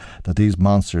now that these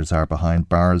monsters are behind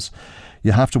bars.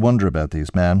 You have to wonder about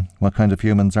these men. What kind of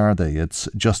humans are they? It's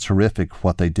just horrific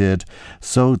what they did.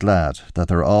 So glad that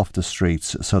they're off the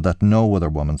streets so that no other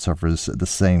woman suffers the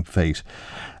same fate.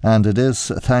 And it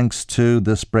is thanks to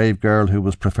this brave girl who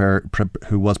was prepared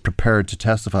to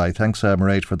testify. Thanks,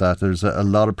 Mairead, for that. There's a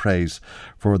lot of praise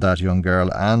for that young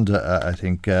girl, and I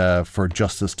think for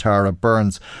Justice Tara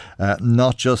Burns,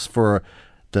 not just for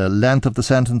the length of the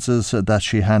sentences that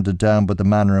she handed down, but the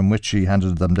manner in which she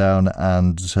handed them down,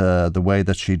 and the way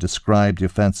that she described the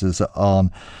offences on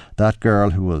that girl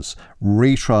who was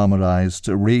re-traumatised,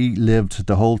 relived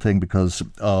the whole thing because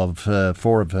of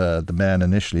 4 of the men,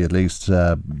 initially at least,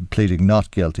 pleading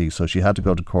not guilty. So she had to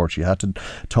go to court, she had to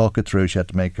talk it through, she had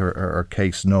to make her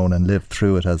case known and live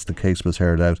through it as the case was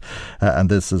heard out. And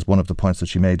this is one of the points that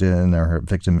she made in her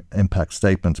victim impact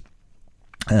statement.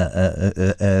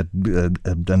 An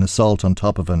assault on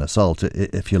top of an assault,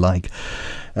 if you like.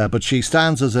 But she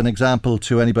stands as an example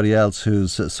to anybody else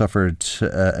who's suffered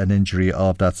an injury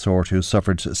of that sort, who's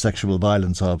suffered sexual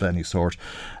violence of any sort,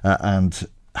 and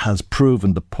has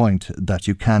proven the point that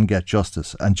you can get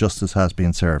justice, and justice has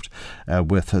been served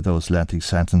with those lengthy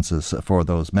sentences for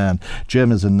those men.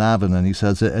 Jim is in Navan, and he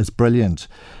says it's brilliant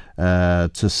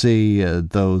to see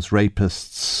those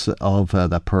rapists of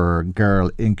that poor girl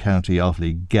in County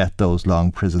Offaly get those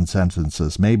long prison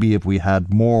sentences. Maybe if we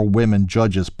had more women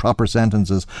judges, proper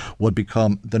sentences would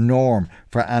become the norm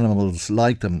for animals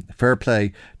like them. Fair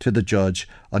play to the judge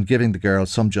on giving the girl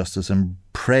some justice and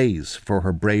praise for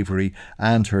her bravery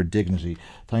and her dignity.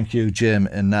 Thank you, Jim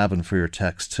in Navan, for your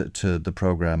text to the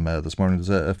programme this morning. There's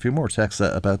a few more texts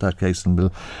about that case, and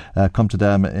we'll come to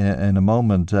them in a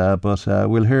moment. But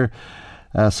we'll hear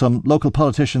some local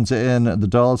politicians in the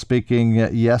Dáil speaking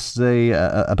yesterday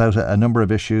about a number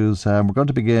of issues. We're going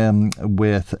to begin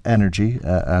with energy,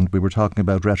 and we were talking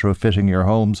about retrofitting your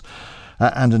homes.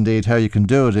 And indeed how you can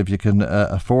do it if you can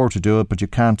afford to do it, but you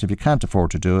can't if you can't afford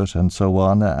to do it, and so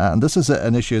on. And this is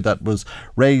an issue that was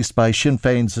raised by Sinn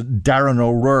Féin's Darren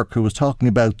O'Rourke, who was talking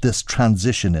about this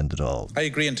transition in the Dáil. I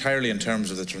agree entirely in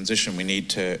terms of the transition we need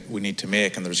to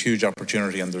make, and there's huge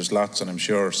opportunity, and there's lots, and I'm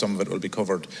sure some of it will be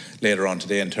covered later on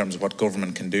today in terms of what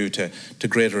government can do to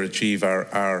greater achieve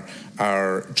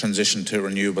our transition to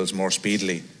renewables more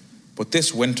speedily. But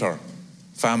this winter,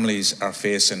 families are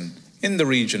facing in the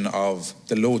region of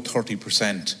the low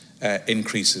 30%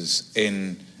 increases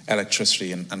in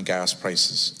electricity and gas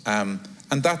prices. And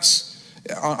that's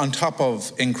on top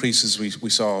of increases we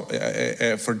saw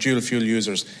for dual fuel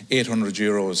users,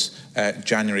 €800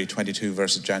 January 22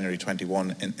 versus January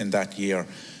 21 in that year.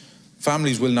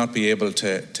 Families will not be able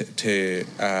to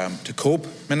cope,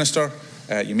 Minister.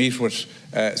 You meet with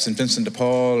St Vincent de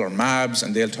Paul or MABS,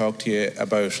 and they'll talk to you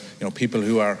about people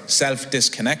who are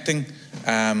self-disconnecting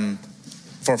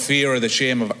for fear or the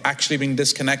shame of actually being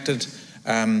disconnected.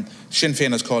 Sinn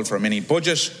Féin has called for a mini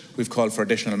budget. We've called for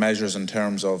additional measures in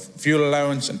terms of fuel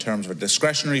allowance, in terms of a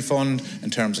discretionary fund,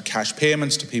 in terms of cash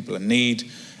payments to people in need.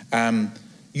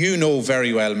 You know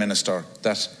very well, Minister,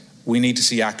 that we need to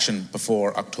see action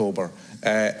before October.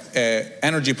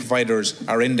 Energy providers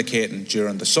are indicating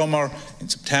during the summer, in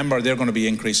September, they're going to be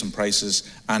increasing prices,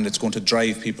 and it's going to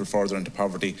drive people further into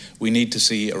poverty. We need to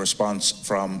see a response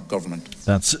from government.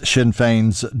 That's Sinn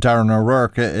Féin's Darren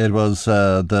O'Rourke. It was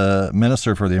the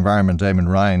Minister for the Environment, Eamon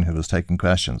Ryan, who was taking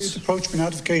questions. This approach been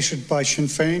advocated by Sinn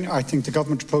Féin. I think the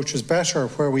government approach is better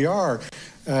where we are.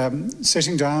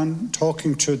 Sitting down,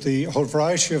 talking to the whole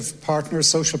variety of partners,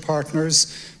 social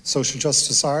partners, Social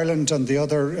Justice Ireland and the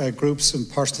other groups and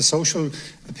part of the social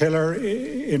pillar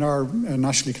in our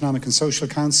National Economic and Social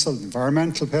Council,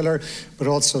 environmental pillar, but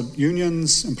also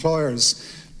unions,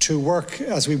 employers, to work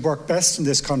as we work best in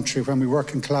this country when we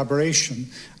work in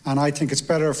collaboration. And I think it's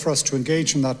better for us to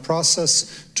engage in that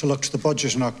process, to look to the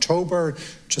budget in October,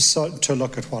 to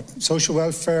look at what social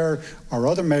welfare or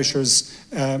other measures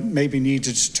may be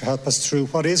needed to help us through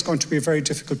what is going to be a very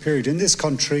difficult period in this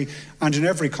country and in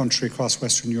every country across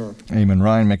Western Europe. Eamon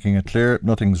Ryan making it clear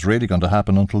nothing's really going to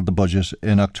happen until the budget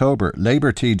in October.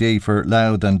 Labour TD for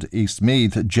Louth and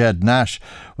Eastmeath, Jed Nash,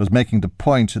 was making the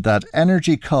point that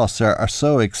energy costs are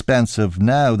so expensive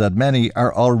now that many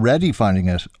are already finding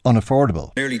it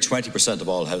unaffordable. Nearly 20% of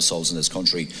all households in this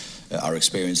country are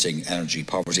experiencing energy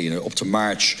poverty. Up to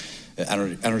March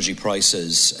energy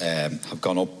prices have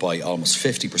gone up by almost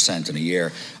 50% in a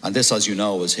year, and this, as you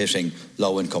know, is hitting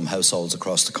low-income households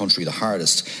across the country the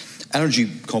hardest. Energy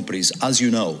companies, as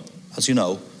you know,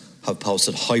 have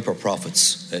posted hyper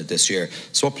profits this year.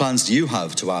 So what plans do you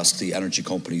have to ask the energy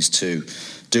companies to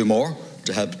do more,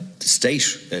 to help the state,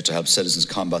 to help citizens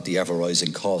combat the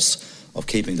ever-rising costs of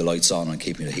keeping the lights on and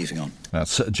keeping the heating on?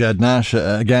 That's Jed Nash.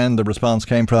 Again, the response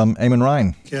came from Eamon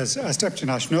Ryan. Yes, as Deputy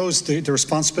Nash knows, the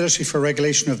responsibility for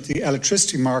regulation of the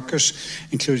electricity market,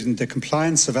 including the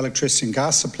compliance of electricity and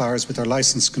gas suppliers with their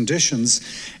licence conditions,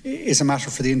 is a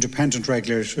matter for the independent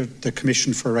regulator, the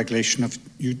Commission for Regulation of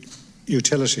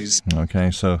Utilities. OK,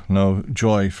 so no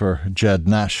joy for Jed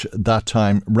Nash that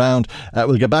time round.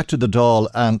 We'll get back to the Dáil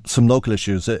and some local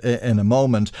issues in a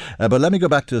moment. But let me go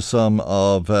back to some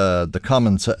of the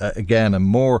comments again, and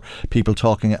more people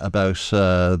talking about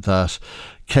that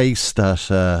case,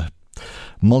 that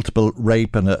multiple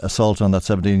rape and assault on that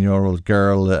 17-year-old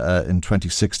girl in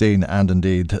 2016, and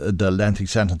indeed the lengthy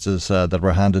sentences that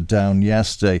were handed down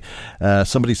yesterday.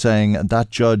 Somebody saying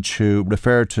that judge who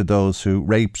referred to those who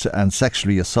raped and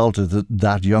sexually assaulted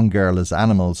that young girl as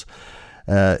animals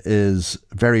is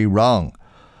very wrong.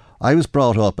 I was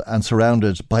brought up and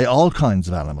surrounded by all kinds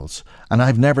of animals, and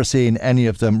I've never seen any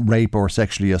of them rape or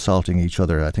sexually assaulting each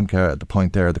other. I think the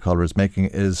point there the caller is making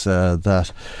is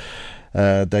that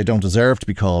they don't deserve to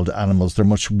be called animals. They're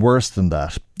much worse than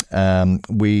that.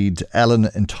 We'd Ellen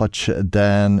in touch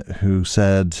then, who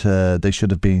said they should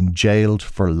have been jailed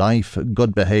for life.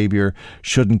 Good behaviour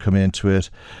shouldn't come into it,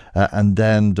 and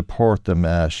then deport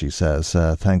them, she says.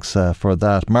 Thanks for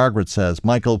that. Margaret says,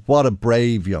 Michael, what a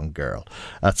brave young girl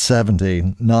at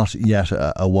 17, not yet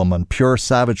a woman. Pure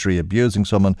savagery, abusing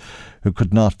someone who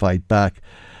could not fight back.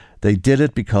 They did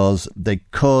it because they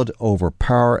could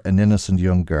overpower an innocent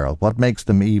young girl. What makes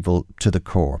them evil to the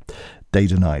core? They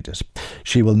denied it.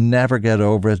 She will never get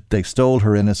over it. They stole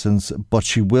her innocence, but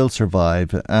she will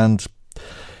survive, and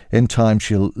in time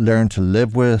she'll learn to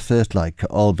live with it. Like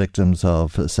all victims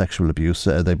of sexual abuse,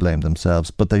 they blame themselves,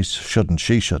 but they shouldn't.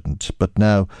 She shouldn't. But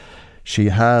now she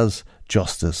has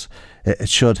justice. It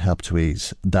should help to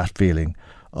ease that feeling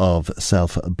of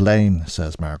self-blame,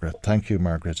 says Margaret. Thank you,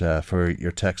 Margaret, for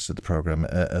your text to the programme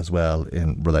as well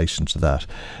in relation to that.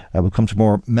 We'll come to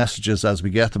more messages as we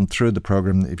get them through the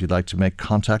programme. If you'd like to make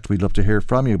contact, we'd love to hear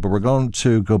from you. But we're going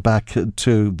to go back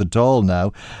to the Dáil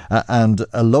now and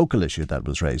a local issue that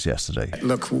was raised yesterday.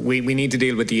 Look, we need to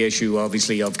deal with the issue,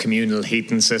 obviously, of communal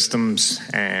heating systems.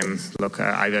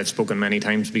 I've spoken many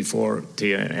times before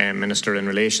to Minister in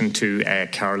relation to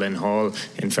Caroline Hall.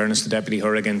 In fairness to Deputy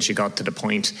Horrigan, she got to the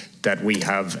point that we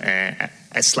have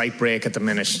a slight break at the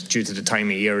minute due to the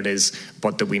time of year it is,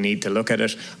 but that we need to look at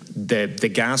it. The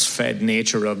gas-fed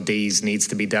nature of these needs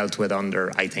to be dealt with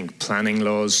under, I think, planning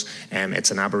laws.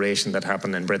 It's an aberration that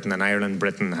happened in Britain and Ireland.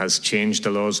 Britain has changed the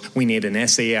laws. We need an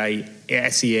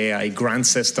SEAI grant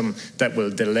system that will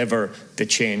deliver the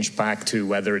change back to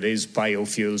whether it is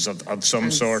biofuels of some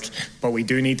sort. But we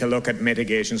do need to look at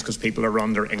mitigations because people are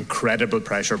under incredible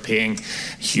pressure paying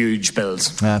huge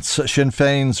bills. That's Sinn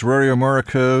Féin's Ruairí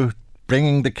O'Murchu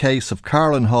bringing the case of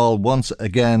Caroline Hall once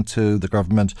again to the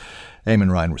government. Eamon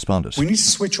Ryan responded. We need to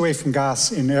switch away from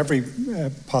gas in every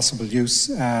possible use.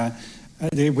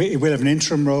 It will have an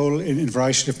interim role in a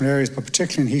variety of different areas, but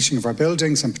particularly in heating of our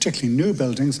buildings, and particularly new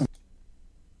buildings.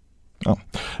 Oh,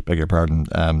 beg your pardon.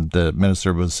 The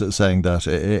Minister was saying that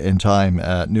in time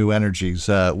new energies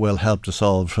will help to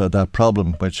solve that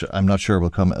problem, which I'm not sure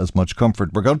will come as much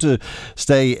comfort. We're going to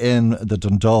stay in the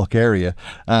Dundalk area,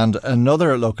 and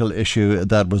another local issue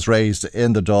that was raised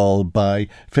in the Dáil by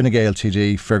Fine Gael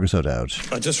TD Fergus O'Dowd.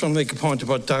 I just want to make a point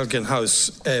about Dalgan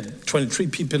House. 23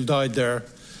 people died there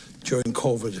during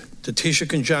COVID. The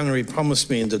Taoiseach in January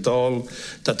promised me in the Dáil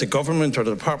that the government or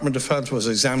the Department of Health was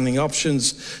examining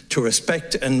options to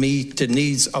respect and meet the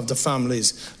needs of the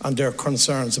families and their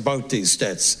concerns about these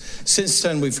deaths. Since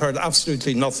then, we've heard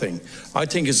absolutely nothing. I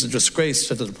think it's a disgrace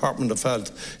that the Department of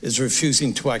Health is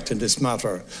refusing to act in this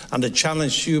matter. And a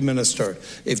challenge to you, Minister,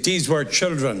 if these were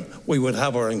children, we would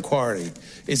have our inquiry.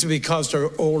 Is it because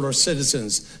they're older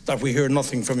citizens that we hear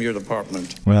nothing from your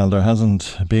department? Well, there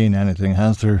hasn't been anything,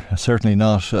 has there? Certainly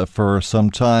not for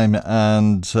some time.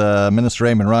 And Minister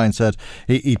Eamon Ryan said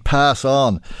he'd pass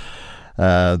on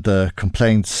the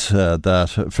complaints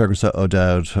that Fergus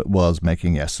O'Dowd was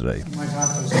making yesterday. I might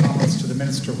add those comments to the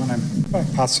Minister when I'm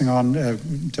passing on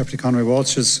Deputy Conway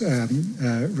Walsh's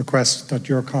request that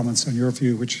your comments and your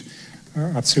view, which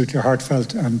are absolutely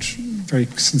heartfelt and very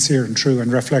sincere and true,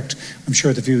 and reflect, I'm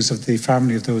sure, the views of the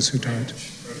family of those who died.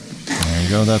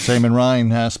 go. That's Eamon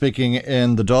Ryan speaking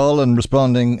in the Dáil and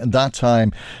responding that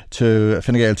time to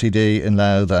Fine Gael TD in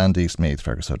Louth and Eastmeath,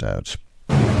 Fergus O'Dowd.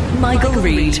 Michael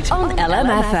Reid on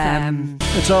LMFM.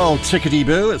 It's all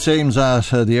tickety-boo, it seems, at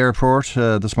the airport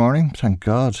this morning. Thank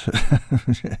God.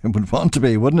 It would want to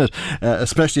be, wouldn't it?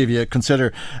 Especially if you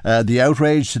consider the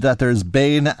outrage that there's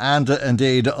been, and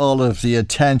indeed all of the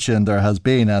attention there has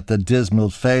been at the dismal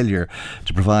failure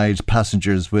to provide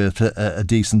passengers with a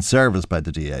decent service by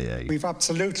the DAA. We've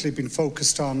absolutely been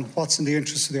focused on what's in the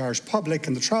interest of the Irish public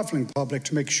and the travelling public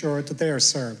to make sure that they are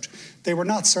served. They were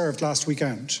not served last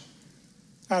weekend.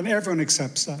 And everyone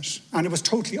accepts that. And it was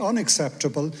totally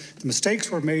unacceptable. The mistakes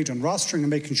were made on rostering and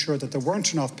making sure that there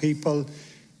weren't enough people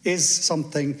is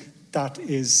something that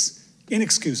is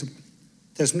inexcusable.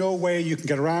 There's no way you can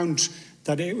get around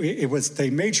that they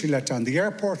majorly let down the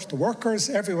airport, the workers,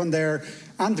 everyone there,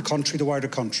 and the country, the wider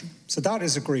country. So that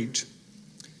is agreed.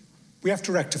 We have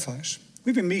to rectify it.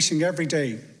 We've been meeting every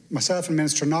day, myself and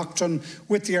Minister Naughton,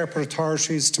 with the airport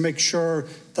authorities to make sure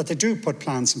that they do put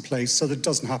plans in place so that it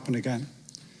doesn't happen again.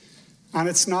 And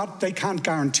they can't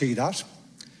guarantee that,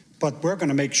 but we're going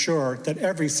to make sure that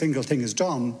every single thing is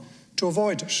done to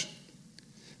avoid it.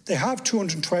 They have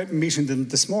 220, meeting them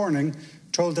this morning,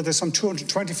 told that there's some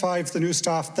 225 of the new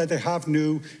staff that they have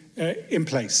new in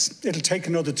place. It'll take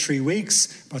another 3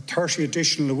 weeks, about 30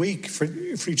 additional a week for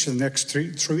each of the next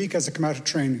three weeks as they come out of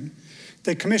training.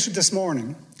 They committed this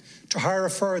morning to hire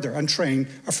and train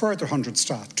a further 100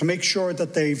 staff to make sure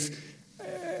that they've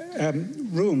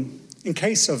room in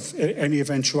case of any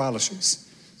eventualities,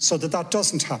 so that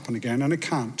doesn't happen again, and it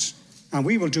can't. And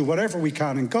we will do whatever we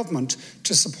can in government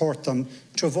to support them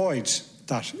to avoid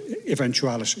that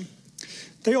eventuality.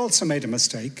 They also made a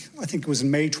mistake. I think it was in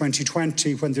May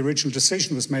 2020 when the original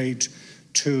decision was made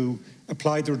to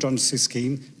apply the redundancy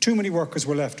scheme. Too many workers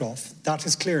were left off. That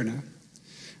is clear now.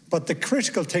 But the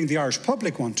critical thing the Irish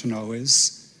public want to know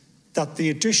is that the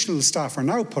additional staff are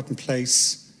now put in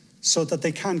place so that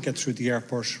they can get through the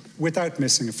airport without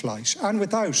missing a flight and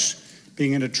without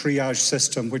being in a triage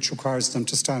system which requires them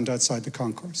to stand outside the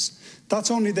concourse. That's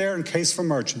only there in case of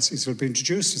emergencies. It will be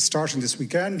introduced, it's starting this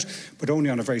weekend, but only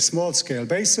on a very small scale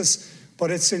basis. But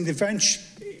it's in the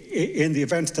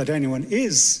event that anyone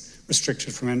is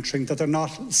restricted from entering, that they're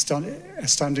not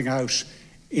standing out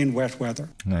in wet weather.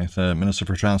 Right, Minister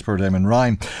for Transport, Eamon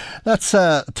Ryan. Let's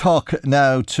talk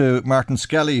now to Martin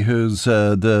Skelly, who's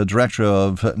the Director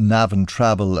of Navan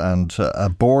Travel and a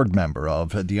board member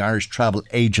of the Irish Travel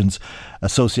Agents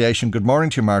Association. Good morning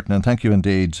to you, Martin, and thank you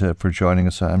indeed for joining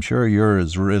us. I'm sure you're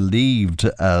as relieved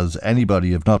as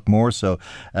anybody, if not more so,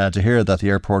 to hear that the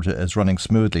airport is running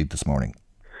smoothly this morning.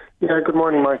 Yeah, good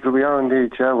morning, Michael. We are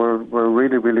indeed, we're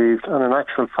really relieved. And in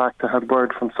actual fact, I had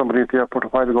word from somebody at the airport a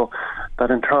while ago that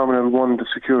in Terminal 1 the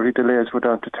security delays were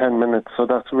down to 10 minutes, so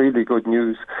that's really good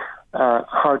news.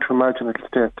 Hard to imagine it'll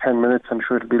stay at 10 minutes. I'm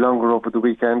sure it'll be longer over the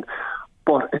weekend,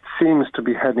 but it seems to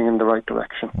be heading in the right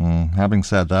direction. Having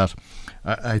said that,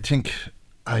 I think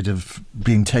I'd have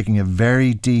been taking a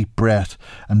very deep breath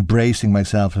and bracing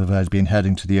myself if I'd been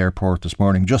heading to the airport this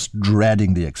morning, just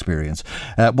dreading the experience.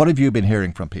 What have you been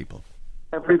hearing from people?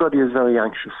 Everybody is very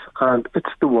anxious, and it's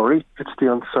the worry, it's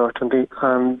the uncertainty,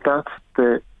 and that's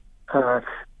the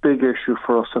big issue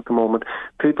for us at the moment.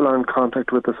 People are in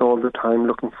contact with us all the time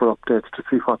looking for updates to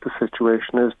see what the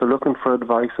situation is. They're looking for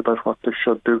advice about what they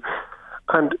should do,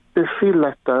 and they feel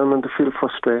let down and they feel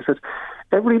frustrated.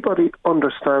 Everybody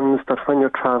understands that when you're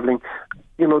travelling,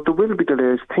 there will be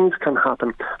delays, things can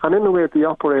happen, and in a way the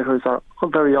operators are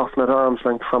very often at arm's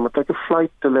length from it. Like a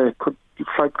flight delay, the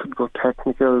flight could go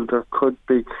technical, there could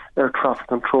be air traffic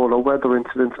control or weather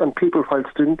incidents, and people,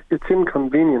 whilst it's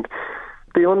inconvenient,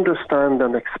 they understand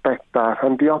and expect that,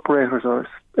 and the operators are,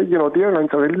 the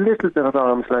airlines are a little bit at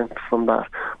arm's length from that.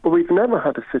 But we've never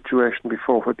had a situation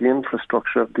before where the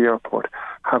infrastructure of the airport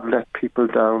have let people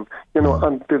down,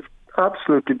 and they've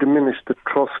absolutely diminished the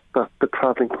trust that the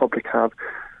travelling public have.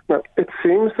 Now, it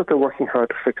seems that they're working hard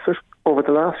to fix it. Over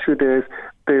the last few days,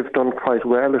 they've done quite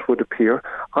well, it would appear.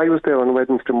 I was there on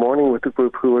Wednesday morning with the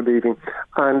group who were leaving,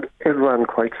 and it ran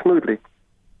quite smoothly.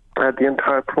 The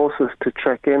entire process to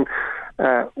check in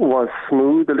was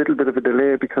smooth, a little bit of a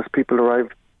delay because people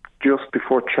arrived just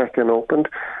before check-in opened,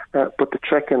 but the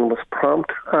check-in was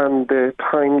prompt, and the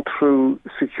time through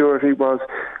security was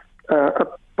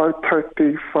about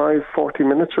 35-40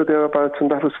 minutes or thereabouts,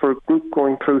 and that was for a group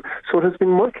going through. So it has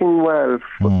been working well.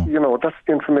 That's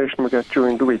the information we get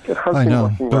during the week. It has been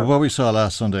working well. But what we saw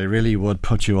last Sunday really would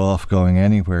put you off going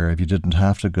anywhere if you didn't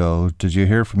have to go. Did you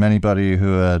hear from anybody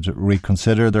who had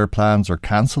reconsidered their plans or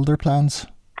cancelled their plans?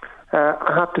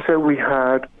 I have to say we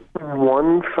had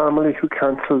one family who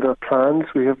cancelled their plans.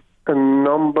 We have a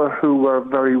number who were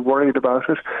very worried about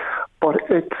it. But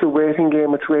it's a waiting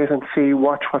game. It's wait and see,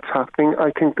 watch what's happening.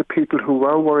 I think the people who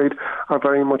were worried are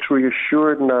very much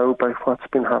reassured now by what's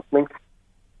been happening.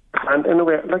 And in a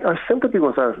way, like, our sympathy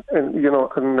was out, and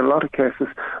in a lot of cases,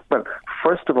 well,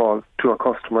 first of all, to our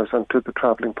customers and to the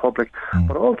travelling public,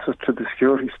 but also to the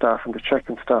security staff and the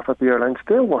check-in staff at the airlines.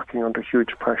 They're working under huge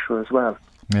pressure as well.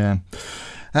 Yeah.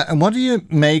 And what do you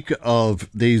make of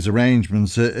these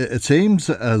arrangements? It seems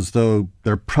as though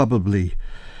they're probably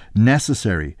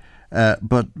necessary,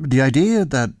 but the idea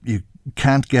that you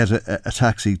can't get a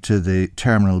taxi to the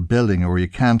terminal building, or you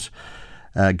can't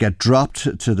get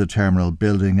dropped to the terminal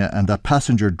building, and that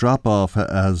passenger drop-off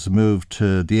has moved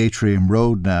to the Atrium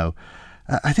Road now,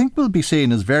 I think will be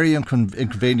seen as very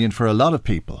inconvenient for a lot of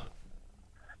people.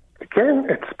 Again,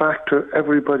 it's back to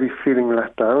everybody feeling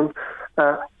let down.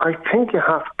 I think you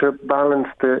have to balance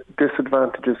the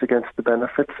disadvantages against the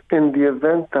benefits. In the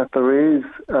event that there is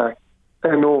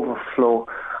an overflow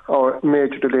or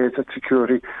major delays at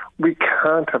security, we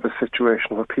can't have a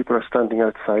situation where people are standing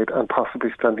outside and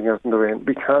possibly standing out in the rain.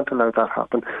 We can't allow that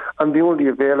happen. And the only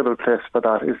available place for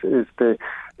that is the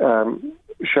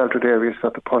sheltered areas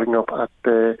that they're putting up at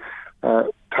the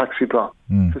taxi drop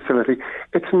facility.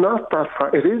 It's not that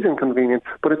far. It is inconvenient,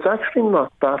 but it's actually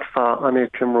not that far on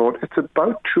Atrium Road. It's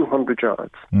about 200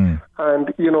 yards.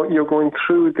 And, you're going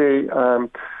through the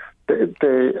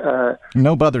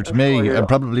no bother to me, and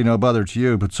probably no bother to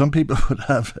you, but some people would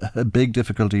have a big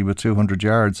difficulty with 200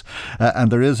 yards. And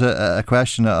there is a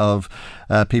question of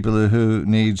people who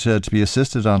need to be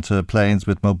assisted onto planes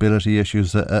with mobility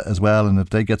issues as well, and if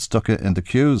they get stuck in the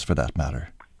queues for that matter.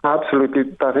 Absolutely,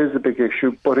 that is a big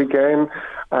issue. But again,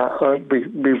 our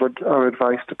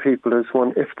advice to people is,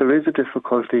 one, if there is a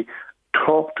difficulty,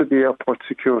 talk to the airport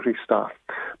security staff,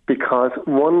 because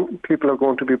one, people are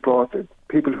going to be brought,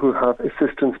 people who have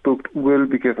assistance booked will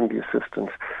be given the assistance.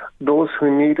 Those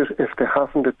who need it, if they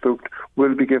haven't it booked,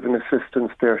 will be given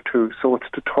assistance there too. So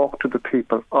it's to talk to the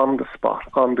people on the spot,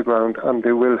 on the ground, and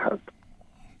they will help.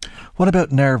 What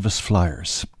about nervous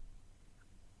flyers?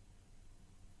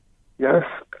 Yes,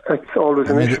 it's always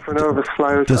an issue for nervous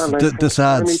flyers. This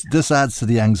adds to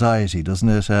the anxiety, doesn't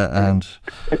it? And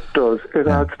it does. It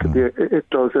adds to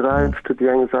the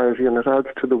anxiety, and it adds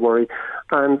to the worry.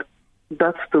 And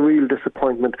that's the real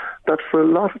disappointment. That for a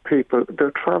lot of people, they're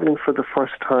travelling for the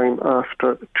first time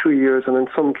after 2 years, and in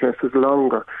some cases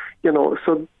longer.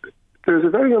 So there's a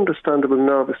very understandable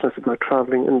nervousness about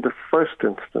travelling in the first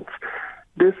instance.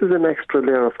 This is an extra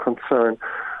layer of concern.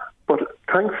 But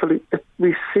thankfully,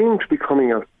 we seem to be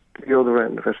coming out the other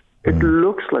end of it. It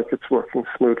looks like it's working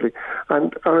smoothly.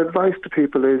 And our advice to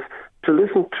people is to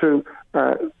listen to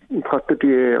what the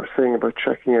DA are saying about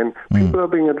checking in. People are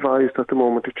being advised at the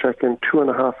moment to check in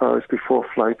 2.5 hours before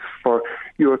flights for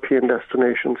European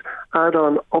destinations. Add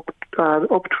up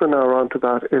to an hour onto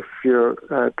that if you're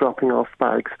dropping off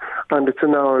bags. And it's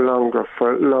an hour longer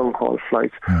for long-haul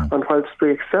flights. And whilst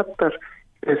we accept that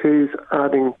it is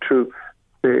adding to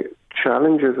the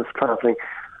challenges of travelling,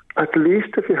 at least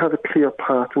if you have a clear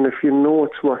path and if you know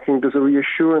it's working, there's a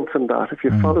reassurance in that. If you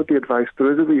follow the advice,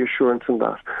 there is a reassurance in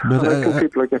that. But I think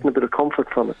people are getting a bit of comfort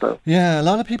from it now. Yeah, a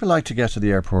lot of people like to get to the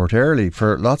airport early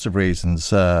for lots of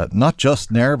reasons, not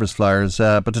just nervous flyers,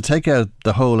 but to take out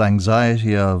the whole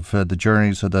anxiety of the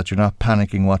journey so that you're not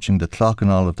panicking watching the clock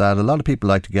and all of that. A lot of people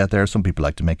like to get there. Some people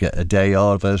like to make a day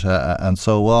of it and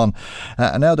so on.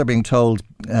 And now they're being told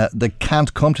they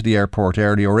can't come to the airport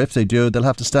early, or if they do, they'll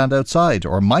have to stand outside,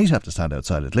 or might have to stand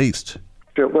outside at least.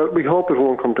 Yeah, well, we hope it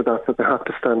won't come to that they have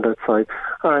to stand outside.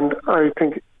 And I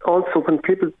think also when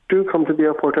people do come to the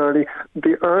airport early,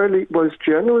 the early was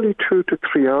generally 2 to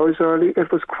 3 hours early.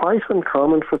 It was quite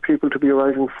uncommon for people to be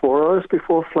arriving 4 hours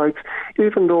before flights.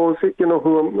 Even those,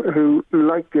 who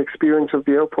like the experience of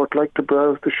the airport, like to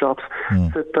browse the shops,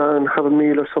 sit down, have a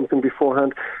meal or something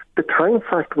beforehand. The time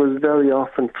factor was very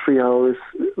often 3 hours.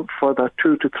 For that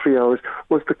 2 to 3 hours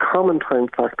was the common time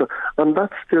factor, and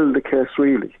that's still the case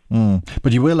really.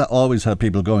 But you will always have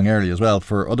people going early as well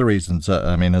for other reasons.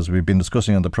 As we've been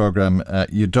discussing on the programme,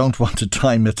 you don't want to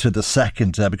time it to the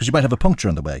second because you might have a puncture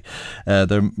on the way.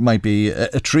 There might be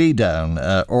a tree down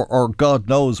or God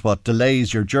knows what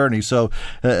delays your journey. So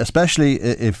especially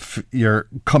if you're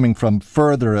coming from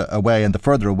further away, and the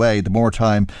further away, the more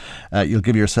time you'll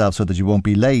give yourself so that you won't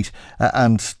be late.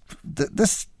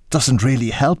 This doesn't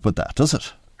really help with that, does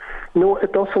it? No,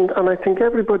 it doesn't. And I think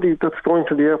everybody that's going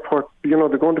to the airport,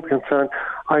 they're going to be concerned.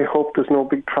 I hope there's no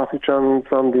big traffic jams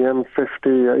on the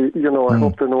M50. I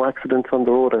hope there are no accidents on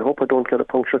the road. I hope I don't get a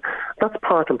puncture. That's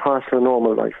part and parcel of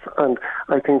normal life. And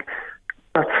I think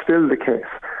That's still the case.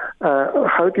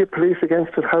 How do you police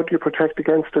against it? How do you protect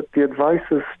against it? The advice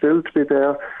is still to be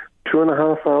there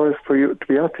 2.5 hours for you to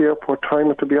be at the airport,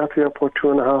 time to be at the airport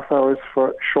 2.5 hours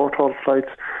for short-haul flights,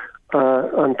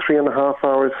 and 3.5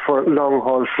 hours for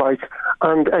long-haul flights,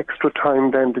 and extra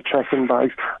time then to check in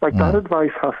bags. That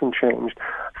advice hasn't changed.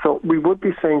 So we would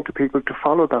be saying to people to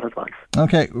follow that advice.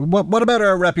 Okay, what about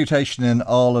our reputation in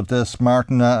all of this,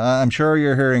 Martin? I'm sure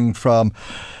you're hearing from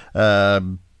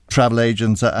travel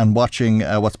agents and watching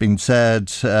what's being said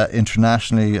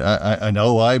internationally. I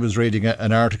know I was reading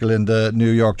an article in the New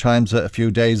York Times a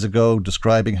few days ago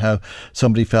describing how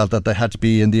somebody felt that they had to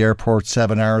be in the airport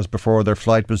 7 hours before their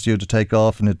flight was due to take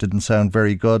off, and it didn't sound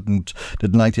very good, and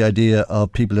didn't like the idea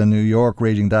of people in New York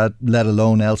reading that, let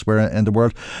alone elsewhere in the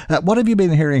world. What have you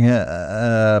been hearing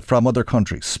from other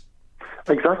countries?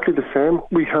 Exactly the same.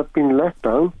 We have been let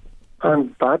down,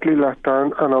 and badly let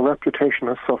down, and our reputation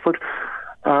has suffered.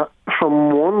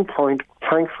 From one point,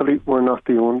 thankfully, we're not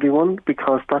the only one,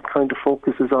 because that kind of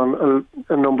focus is on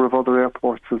a number of other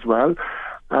airports as well.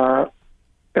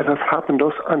 It has happened to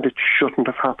us, and it shouldn't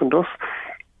have happened to us.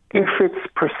 If it's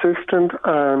persistent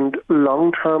and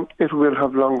long-term, it will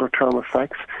have longer-term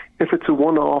effects. If it's a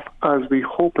one-off, as we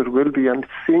hope it will be, and it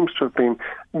seems to have been,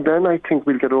 then I think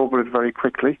we'll get over it very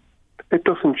quickly. It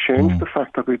doesn't change the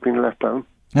fact that we've been let down.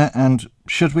 And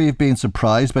should we have been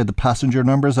surprised by the passenger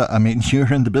numbers? I mean,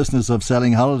 you're in the business of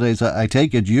selling holidays. I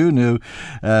take it you knew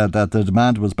that the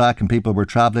demand was back and people were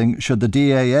travelling. Should the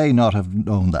DAA not have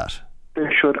known that? They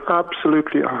should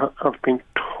absolutely have been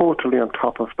totally on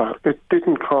top of that. It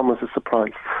didn't come as a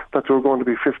surprise that there were going to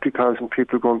be 50,000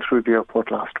 people going through the airport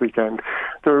last weekend.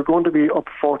 There are going to be up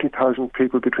 40,000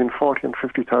 people, between 40 and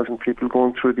 50,000 people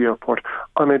going through the airport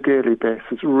on a daily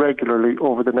basis, regularly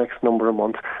over the next number of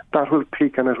months. That will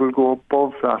peak and it will go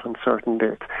above that on certain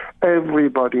dates.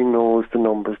 Everybody knows the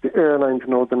numbers. The airlines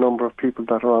know the number of people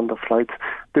that are on the flights.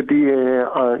 The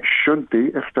DAA should be,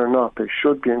 if they're not, they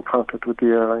should be in contact with the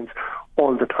airlines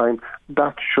all the time.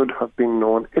 That should have been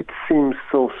known. It seems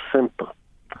so simple.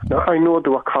 Now, I know they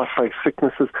were caught by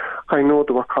sicknesses. I know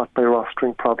they were caught by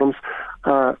rostering problems.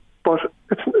 But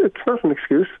it's not an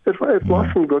excuse. It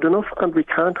wasn't good enough, and we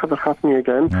can't have it happening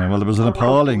again. Well, there was an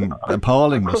appalling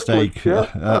mistake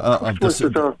of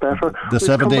the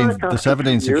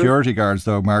 17 security guards,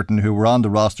 though, Martin, who were on the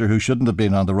roster, who shouldn't have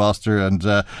been on the roster. And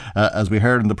as we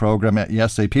heard in the programme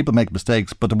yesterday, people make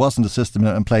mistakes, but there wasn't a system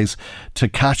in place to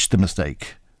catch the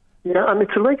mistake. Yeah, and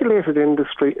it's a regulated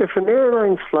industry. If an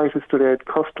airline's flight is delayed,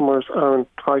 customers are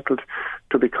entitled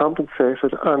to be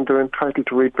compensated, and they're entitled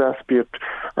to redress, be it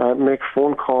make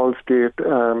phone calls, be it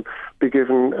be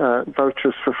given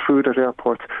vouchers for food at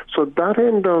airports. So that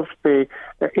end of the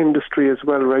industry is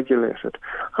well regulated,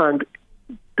 and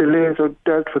delays are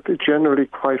dealt with generally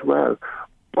quite well.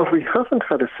 But we haven't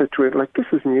had a situation like this.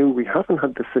 Is new. We haven't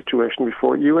had this situation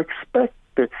before. You expect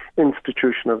the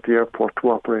institution of the airport to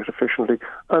operate efficiently,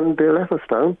 and they let us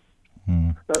down.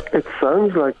 It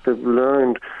sounds like they've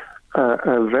learned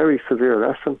a very severe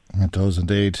lesson. It does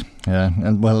indeed. Yeah,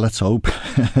 and well, let's hope.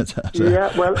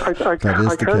 Yeah, well, I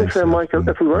can say, Michael,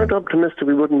 if we weren't optimistic,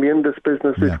 we wouldn't be in this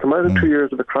business. We've come out of 2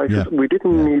 years of a crisis. We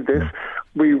didn't need this.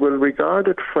 We will regard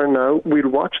it for now. We'll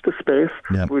watch the space.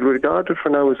 We'll regard it for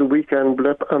now as a weekend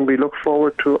blip, and we look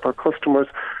forward to our customers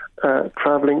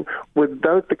travelling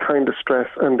without the kind of stress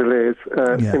and delays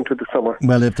into the summer.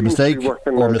 Well, if the mistake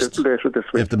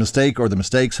or the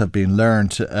mistakes have been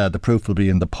learned, the proof will be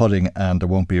in the pudding, and there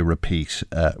won't be a repeat.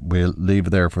 We'll leave it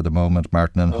there for the moment,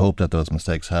 Martin, and hope that those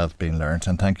mistakes have been learned.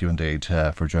 And thank you indeed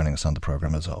for joining us on the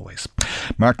programme as always.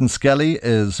 Martin Skelly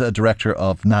is Director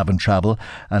of Navan Travel,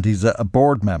 and he's a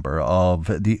board member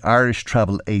of the Irish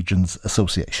Travel Agents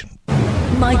Association.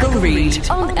 Michael Reid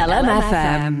on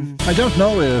LMFM. I don't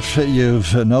know if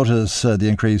you've noticed the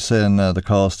increase in the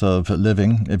cost of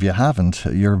living. If you haven't,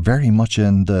 you're very much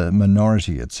in the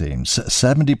minority, it seems.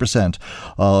 70%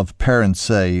 of parents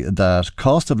say that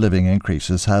cost of living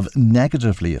increases have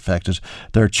negatively affected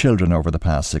their children over the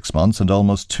past 6 months, and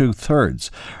almost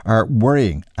 2/3 are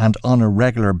worrying and on a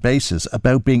regular basis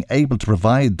about being able to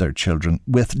provide their children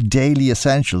with daily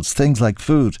essentials, things like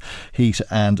food, heat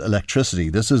and electricity.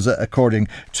 This is according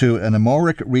to an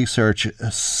Amoric research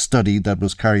study that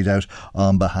was carried out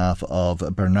on behalf of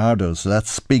Barnardo's.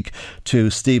 Let's speak to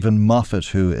Stephen Moffat,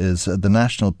 who is the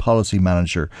National Policy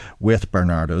Manager with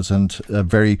Barnardo's. And a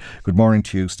very good morning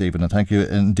to you, Stephen, and thank you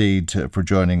indeed for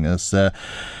joining us.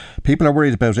 People are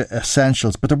worried about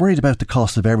essentials, but they're worried about the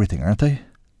cost of everything, aren't they?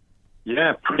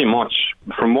 Yeah, pretty much.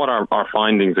 From what our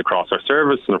findings across our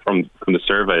service and from the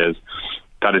survey is,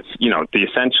 that it's, the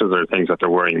essentials are the things that they're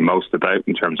worrying most about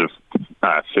in terms of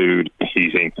food,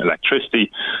 heating,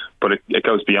 electricity. But it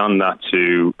goes beyond that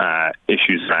to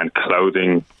issues around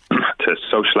clothing, to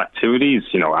social activities,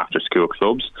 after school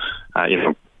clubs,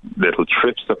 little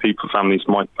trips that families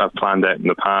might have planned out in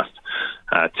the past,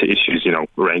 to issues,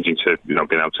 ranging to,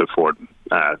 being able to afford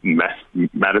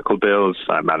medical bills,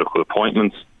 medical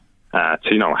appointments,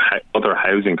 to, other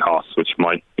housing costs, which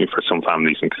might, for some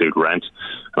families, include rent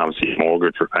and obviously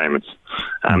mortgage repayments.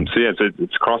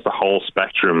 It's across the whole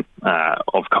spectrum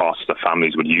of costs that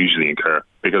families would usually incur.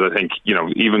 Because I think,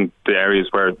 even the areas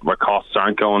where costs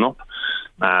aren't going up,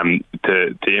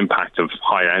 the impact of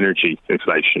higher energy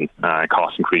inflation,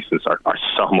 cost increases are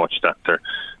so much that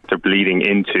they're bleeding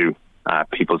into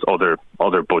people's other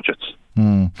budgets.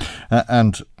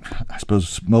 And I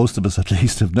suppose most of us at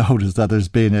least have noticed that there's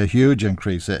been a huge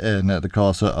increase in the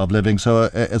cost of living. So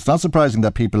it's not surprising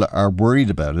that people are worried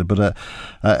about it, but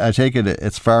I take it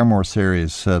it's far more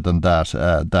serious than that,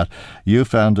 that you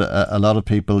found a lot of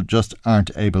people just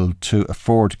aren't able to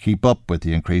afford to keep up with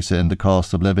the increase in the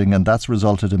cost of living, and that's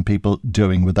resulted in people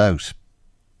doing without.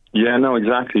 Yeah, no,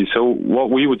 exactly. So what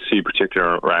we would see,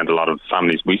 particularly around a lot of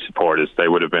families we support, is they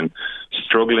would have been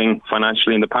struggling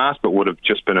financially in the past, but would have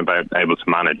just been about able to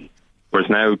manage. Whereas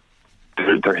now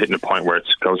they're hitting a point where it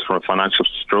goes from a financial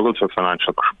struggle to a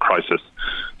financial crisis.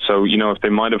 So, if they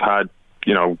might have had,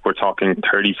 we're talking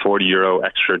 30, 40 euro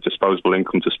extra disposable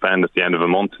income to spend at the end of a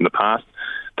month in the past,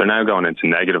 they're now going into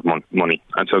negative money.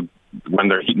 And so when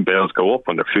their heating bills go up,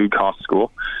 when their food costs go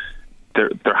up,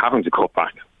 they're having to cut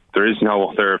back. There is no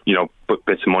other,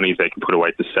 bits of money they can put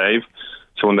away to save.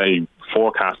 So when they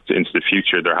forecast into the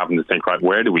future, they're having to think, right,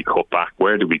 where do we cut back?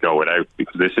 Where do we go without?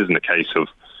 Because this isn't a case of,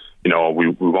 we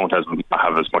won't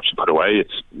have as much to put away.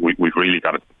 We've really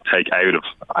got to take out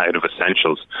of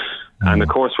essentials. And of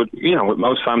course, with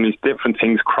most families, different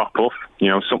things crop up.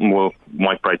 Something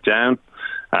might break down.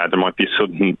 There might be a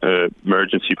sudden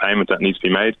emergency payment that needs to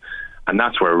be made. And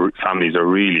that's where families are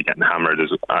really getting hammered,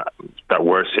 that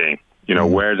we're seeing.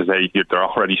 Where they're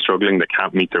already struggling, they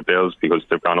can't meet their bills because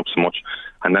they've gone up so much,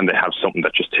 and then they have something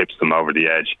that just tips them over the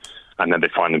edge, and then they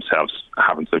find themselves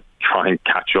having to try and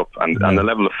catch up, and the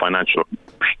level of financial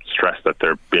stress that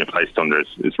they're being placed under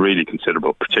is really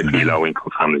considerable, particularly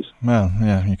low-income families. Well,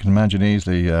 yeah, you can imagine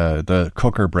easily the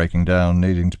cooker breaking down,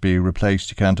 needing to be replaced.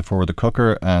 You can't afford the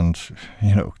cooker, and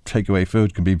takeaway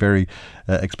food can be very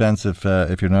expensive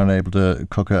if you're not able to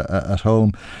cook at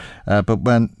home. But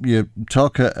when you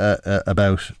talk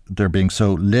about there being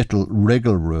so little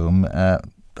wriggle room,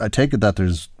 I take it that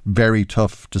there's very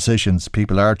tough decisions.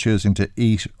 People are choosing to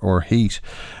eat or heat,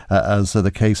 as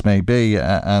the case may be.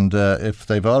 And if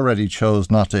they've already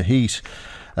chose not to heat,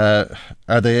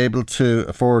 are they able to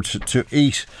afford to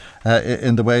eat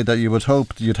in the way that you would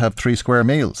hope you'd have 3 square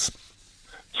meals?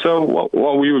 So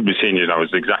what we would be seeing,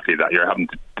 is exactly that. You're having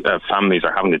families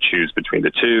are having to choose between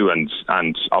the two, and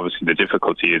obviously the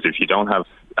difficulty is if you don't have,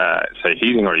 say,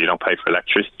 heating, or you don't pay for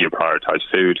electricity, you prioritise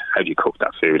food. How do you cook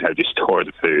that food? How do you store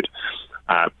the food?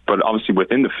 But obviously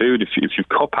within the food, if you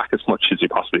cut back as much as you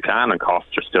possibly can, and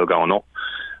costs are still going up,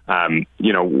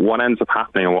 what ends up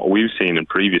happening, and what we've seen in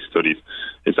previous studies,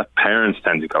 is that parents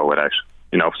tend to go without.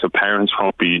 So parents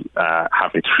won't be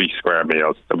having 3 square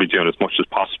meals. They'll be doing as much as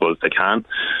possible as they can.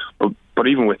 But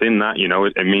even within that,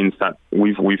 it means that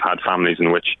we've had families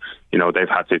in which, they've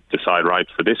had to decide, right,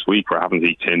 for this week we're having to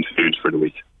eat tinned food for the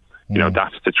week.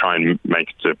 That's to try and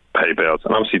make to pay bills.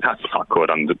 And obviously that's not good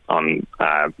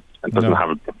it doesn't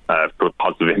have a good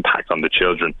positive impact on the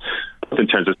children. But in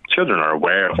terms of children are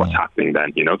aware of what's happening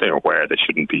then, they're aware they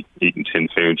shouldn't be eating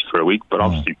tinned foods for a week, but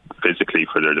obviously physically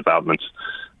for their development,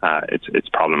 it's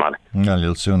problematic. Well,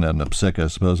 you'll soon end up sick, I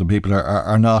suppose, and people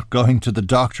are not going to the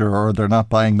doctor, or they're not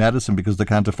buying medicine because they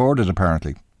can't afford it,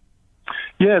 apparently.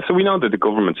 Yeah, so we know that the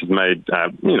government has made,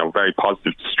 very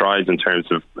positive strides in terms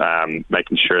of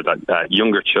making sure that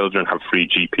younger children have free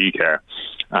GP care.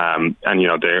 And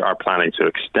they are planning to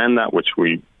extend that, which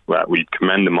we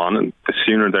commend them on. And the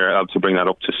sooner they're able to bring that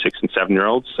up to 6 and 7 year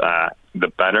olds, the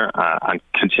better, and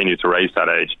continue to raise that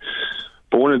age.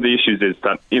 But one of the issues is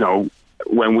that,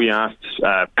 when we asked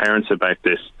parents about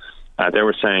this, they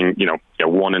were saying,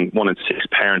 1 in 6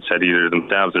 parents said either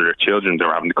themselves or their children they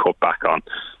were having to cut back on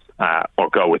or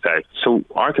go without. So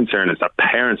our concern is that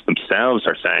parents themselves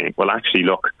are saying, well, actually,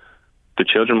 look, the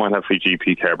children might have free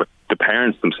GP care, but the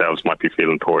parents themselves might be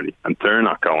feeling poorly, and they're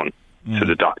not going to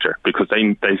the doctor because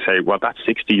they say, well, that's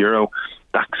 €60,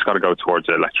 that's got to go towards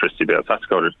electricity bills, that's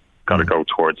got to go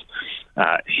towards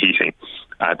heating.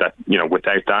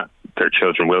 Without that, their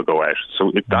children will go out.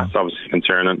 So that's obviously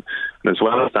concerning. And as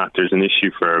well as that, there's an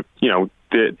issue for,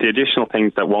 the additional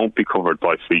things that won't be covered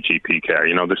by free GP care.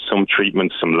 There's some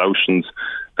treatments, some lotions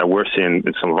that we're seeing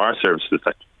in some of our services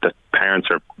that parents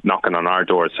are knocking on our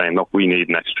doors saying, look, we need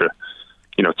an extra,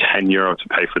 €10 to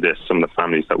pay for this, some of the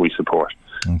families that we support.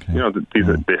 Okay. These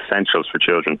are the essentials for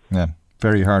children. Yeah.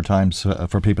 Very hard times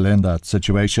for people in that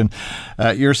situation.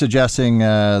 You're suggesting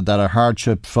that a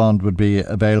hardship fund would be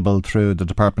available through the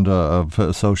Department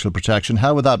of Social Protection.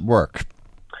 How would that work?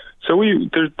 So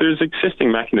there's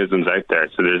existing mechanisms out there.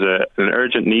 So there's an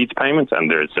urgent needs payment and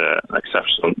there's an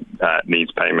exceptional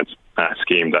needs payment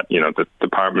scheme that the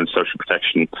Department of Social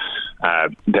Protection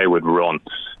they would run.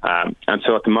 And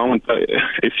so at the moment,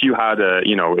 if you had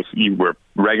if you were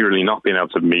regularly not being able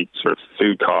to meet sort of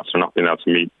food costs or not being able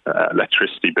to meet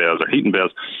electricity bills or heating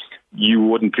bills, you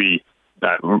wouldn't be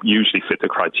usually fit the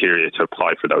criteria to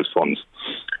apply for those funds.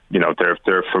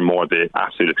 They're for more the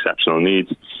absolute exceptional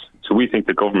needs. So we think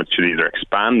the government should either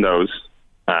expand those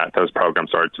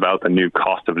programs or develop a new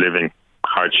cost of living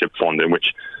hardship fund in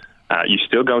which you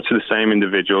still go to the same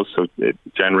individuals. So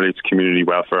generally it's community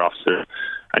welfare officer,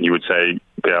 and you would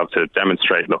be able to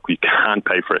demonstrate, look, we can't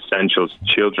pay for essentials.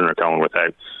 Children are going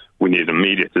without. We need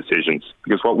immediate decisions,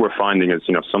 because what we're finding is,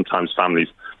 sometimes families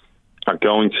are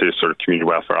going to sort of community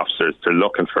welfare officers. They're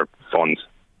looking for funds.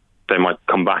 They might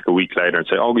come back a week later and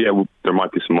say, oh yeah, there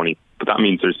might be some money. But that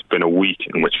means there's been a week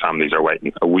in which families are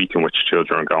waiting, a week in which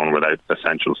children are going without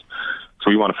essentials. So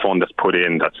we want a fund that's put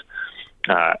in that's,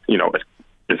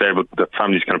 is able, that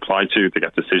families can apply to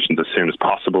get decisions as soon as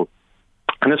possible.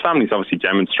 And there's families obviously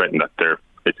demonstrating that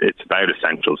it's about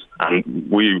essentials. And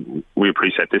we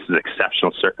appreciate this is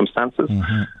exceptional circumstances,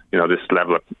 this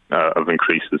level of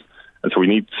increases. And so we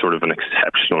need sort of an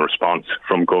exceptional response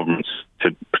from governments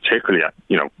to particularly,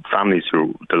 families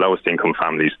the lowest income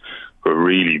families who are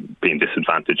really being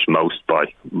disadvantaged most by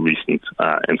recent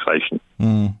inflation.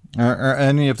 Are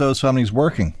any of those families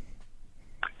working?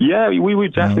 Yeah, we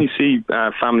would definitely see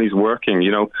families working,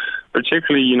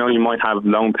 particularly, you might have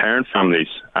lone parent families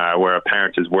where a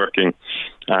parent is working,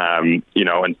 and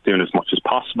doing as much as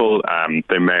possible.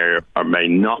 They may or may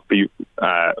not be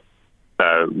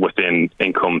within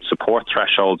income support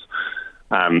thresholds.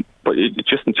 But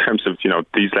just in terms of,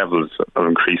 these levels of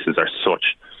increases are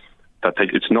such that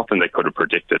it's nothing they could have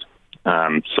predicted.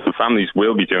 So families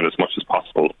will be doing as much as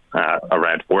possible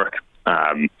around work.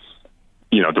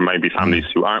 There may be families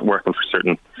who aren't working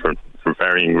for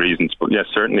varying reasons, but yes,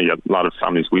 certainly a lot of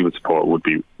families we would support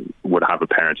would have a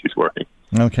parent who's working.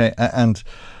 Okay, and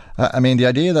the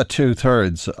idea that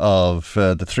 2/3 of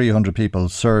the 300 people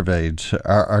surveyed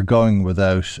are going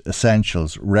without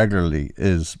essentials regularly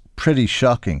is pretty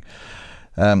shocking.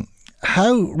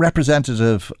 How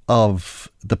representative of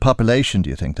the population do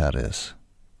you think that is?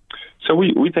 So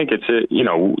we think it's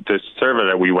the survey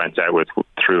that we went out with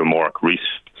through Amórach Research.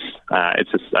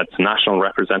 It's a national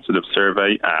representative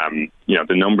survey.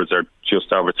 The numbers are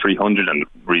just over 300, and the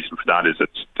reason for that is that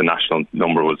the national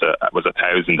number was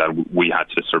 1,000, and we had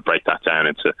to sort of break that down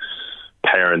into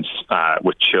parents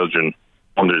with children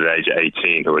under the age of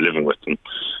 18 who are living with them.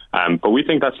 But we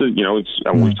think that's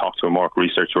and we've talked to Amórach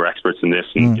Research who are experts in this,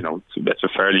 and it's a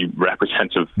fairly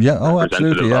representative of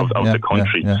the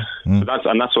country. So that's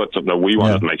something that we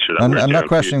wanted to make sure that I'm not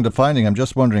questioning the finding. I'm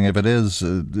just wondering if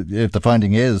the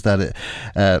finding is that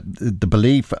the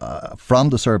belief from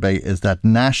the survey is that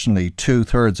nationally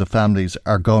 2/3 of families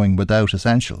are going without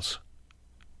essentials.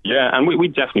 Yeah, and we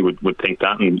definitely would think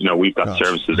that, and we've got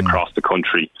services across the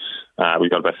country.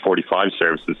 We've got about 45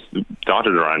 services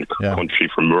dotted around the country,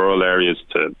 from rural areas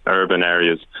to urban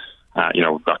areas.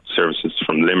 We've got services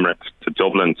from Limerick to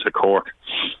Dublin to Cork.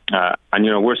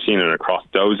 And we're seeing it across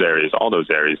those areas, all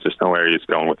those areas. There's no areas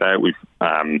going without. We've,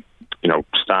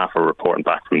 staff are reporting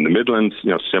back from the Midlands,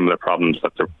 similar problems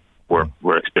that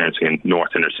we're experiencing in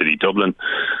North Inner City Dublin.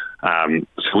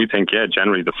 So we think,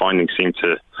 generally the findings seem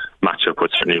to match up with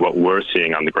certainly what we're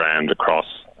seeing on the ground across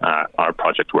our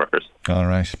project workers. All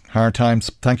right. Hard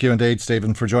times. Thank you indeed,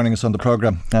 Stephen, for joining us on the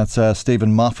programme. That's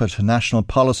Stephen Moffat, National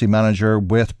Policy Manager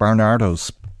with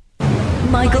Barnardo's.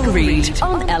 Michael Reid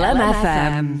on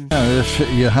LMFM. Now, if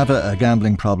you have a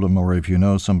gambling problem, or if you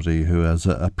know somebody who has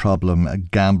a problem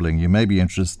gambling, you may be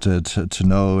interested to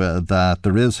know that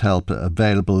there is help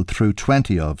available through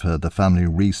 20 of the family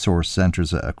resource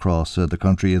centres across the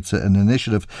country. It's an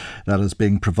initiative that is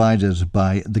being provided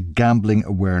by the Gambling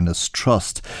Awareness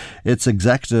Trust. Its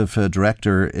executive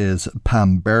director is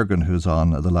Pam Bergen, who's on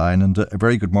the line. And a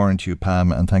very good morning to you,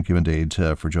 Pam, and thank you indeed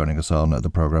for joining us on the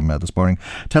programme this morning.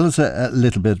 Tell us a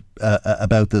little bit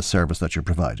about this service that you're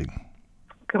providing.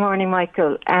 Good morning,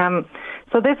 Michael.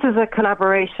 So this is a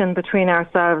collaboration between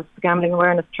ourselves, the Gambling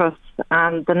Awareness Trust,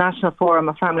 and the National Forum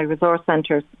of Family Resource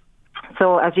Centres.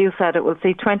 So, as you said, it will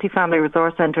see 20 family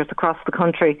resource centres across the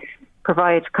country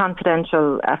provide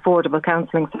confidential, affordable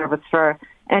counselling service for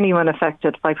anyone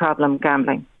affected by problem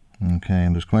gambling. Okay,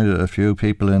 and there's quite a few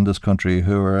people in this country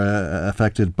who are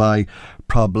affected by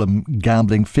problem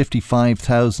gambling.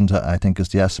 55,000, I think, is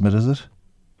the estimate, is it?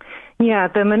 Yeah,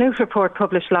 the Maynooth report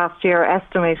published last year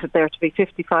estimated there to be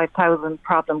 55,000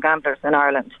 problem gamblers in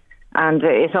Ireland. And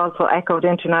it also echoed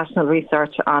international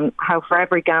research on how for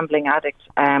every gambling addict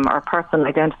or person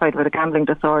identified with a gambling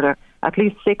disorder, at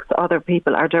least 6 other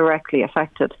people are directly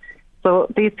affected. So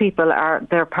these people are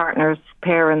their partners,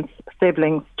 parents,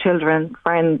 siblings, children,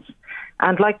 friends.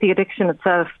 And like the addiction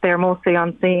itself, they're mostly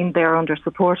unseen, they're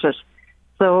under-supported.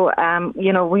 So,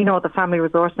 we know the family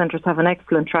resource centres have an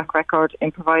excellent track record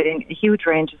in providing a huge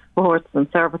range of supports and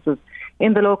services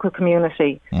in the local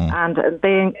community. And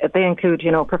they include,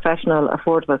 professional,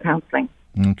 affordable counselling.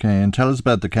 Okay, and tell us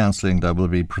about the counselling that will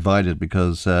be provided,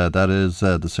 because that is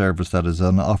the service that is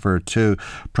on offer to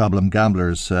problem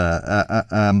gamblers.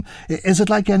 Is it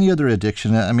like any other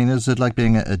addiction? I mean, is it like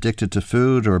being addicted to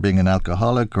food or being an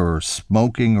alcoholic or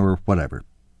smoking or whatever?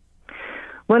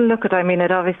 Well,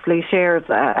 it obviously shares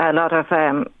a lot of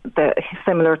the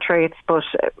similar traits, but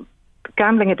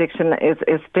gambling addiction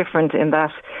is different in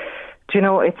that,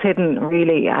 it's hidden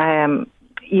really.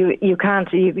 You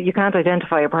can't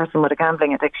identify a person with a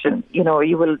gambling addiction. You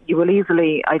will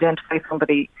easily identify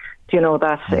somebody,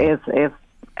 that is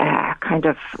kind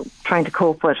of trying to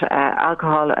cope with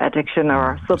alcohol addiction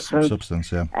or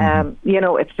substance. Yeah.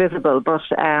 It's visible, but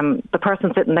the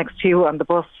person sitting next to you on the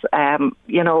bus, on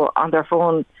their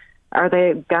phone, are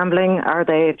they gambling? Are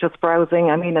they just browsing?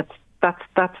 I mean, that's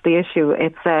the issue.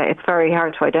 It's very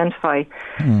hard to identify,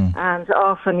 and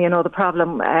often, the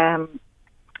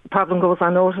problem goes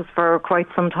unnoticed for quite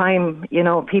some time.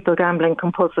 People gambling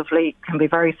compulsively can be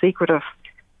very secretive.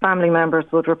 Family members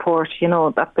would report,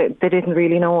 that they didn't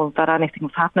really know that anything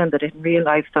was happening. They didn't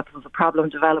realise that there was a problem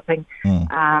developing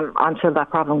until that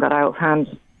problem got out of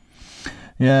hand.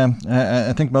 Yeah,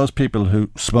 I think most people who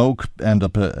smoke end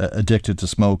up addicted to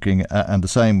smoking, and the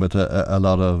same with a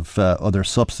lot of other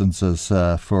substances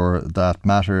for that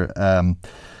matter.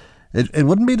 It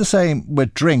wouldn't be the same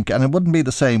with drink, and it wouldn't be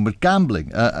the same with gambling.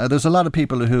 There's a lot of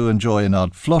people who enjoy an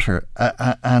odd flutter,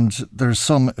 and there's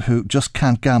some who just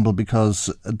can't gamble because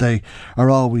they are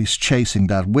always chasing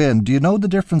that win. Do you know the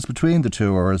difference between the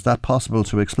two, or is that possible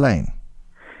to explain?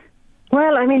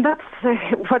 Well, that's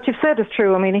what you've said is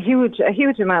true. A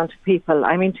huge amount of people.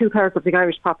 2/3 of the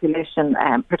Irish population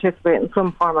participate in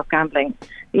some form of gambling.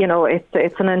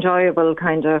 It's an enjoyable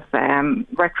kind of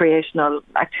recreational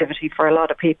activity for a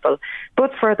lot of people.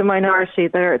 But for the minority,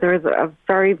 there is a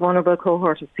very vulnerable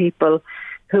cohort of people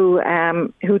who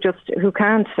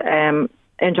can't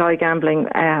enjoy gambling.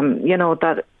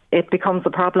 That it becomes a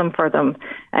problem for them.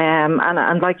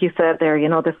 And like you said there,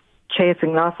 this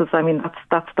chasing losses,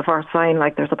 that's the first sign,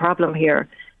 like there's a problem here.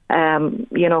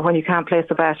 When you can't place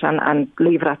a bet and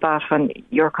leave it at that, when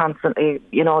you're constantly,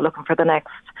 looking for the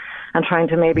next and trying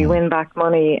to maybe win back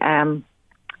money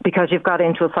because you've got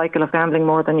into a cycle of gambling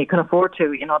more than you can afford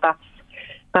to,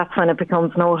 that's when it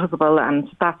becomes noticeable, and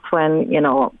that's when,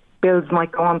 bills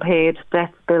might go unpaid,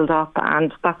 debts build up,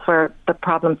 and that's where the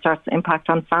problem starts to impact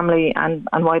on family and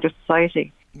wider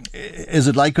society. Is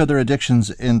it like other addictions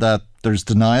in that there's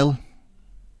denial?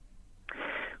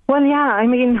 Well, yeah,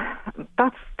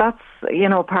 that's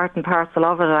part and parcel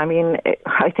of it.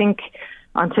 I think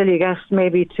until you get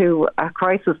maybe to a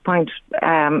crisis point,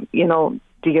 do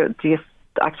you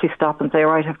actually stop and say,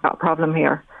 right, I've got a problem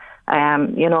here?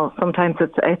 Sometimes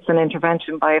it's an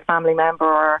intervention by a family member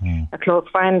or a close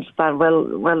friend that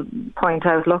will point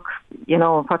out, look,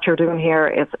 what you're doing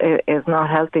here is not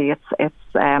healthy.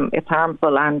 It's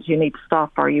harmful, and you need to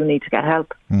stop, or you need to get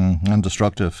help. And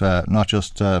destructive, not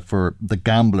just for the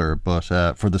gambler, but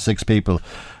for the 6 people,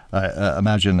 I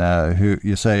imagine, who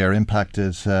you say are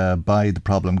impacted by the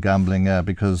problem gambling,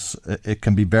 because it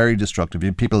can be very destructive.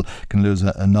 People can lose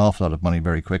an awful lot of money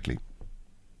very quickly.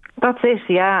 That's it,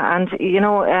 yeah.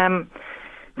 And,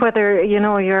 whether,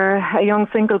 you're a young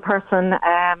single person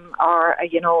or,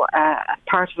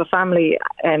 part of a family,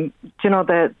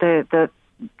 the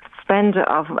spend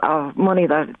of money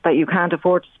that you can't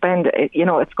afford to spend,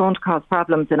 it's going to cause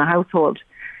problems in a household.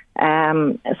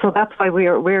 So that's why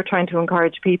we're trying to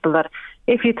encourage people that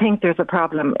if you think there's a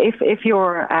problem, if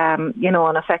you're,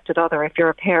 an affected other, if you're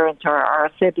a parent or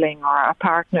a sibling or a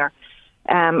partner,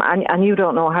 and you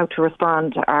don't know how to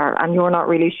respond, and you're not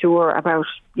really sure about,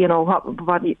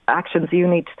 what actions you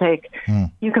need to take,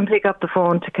 you can pick up the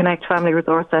phone to Connect Family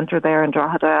Resource Centre there in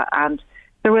Drogheda, and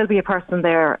there will be a person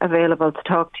there available to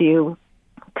talk to you,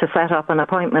 to set up an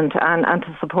appointment and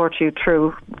to support you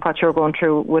through what you're going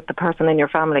through with the person in your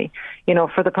family.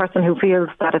 For the person who feels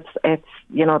that it's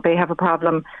they have a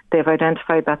problem, they've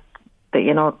identified that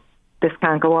this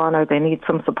can't go on, or they need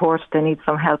some support, they need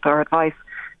some help or advice,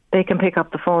 they can pick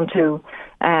up the phone too.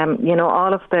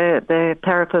 All of the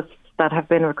therapists that have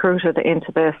been recruited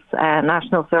into this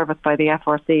national service by the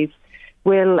FRCs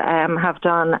will have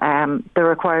done the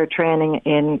required training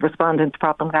in responding to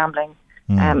problem gambling.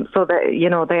 So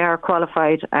that, they are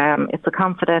qualified. It's a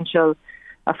confidential,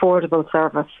 affordable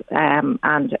service, and,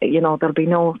 there'll be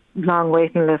no long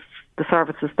waiting lists. The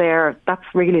services there. That's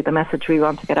really the message we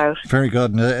want to get out. Very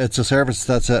good. It's a service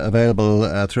that's available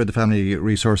through the Family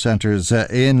Resource Centres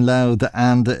in Louth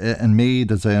and in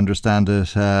Meath, as I understand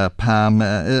it. Pam,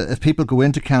 if people go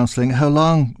into counselling, how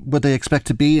long would they expect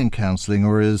to be in counselling,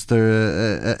 or is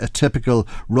there a typical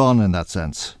run in that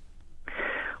sense?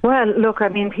 Well, look,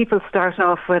 people start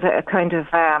off with a kind of,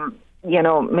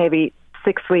 maybe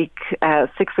 6 weeks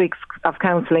of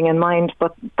counselling in mind,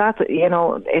 but that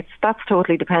that's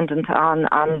totally dependent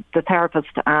on the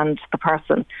therapist and the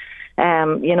person.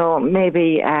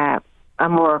 Maybe if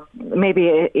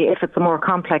it's a more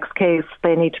complex case,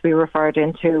 they need to be referred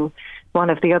into one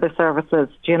of the other services.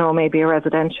 Maybe a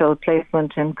residential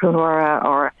placement in Coonawarra,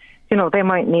 or they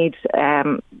might need.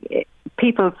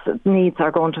 People's needs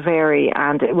are going to vary,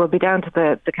 and it will be down to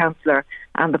the counsellor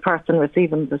and the person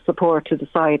receiving the support to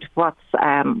decide what's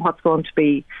going to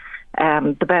be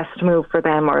the best move for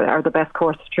them, or the best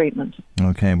course of treatment.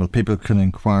 Okay, well, people can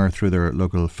inquire through their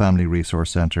local Family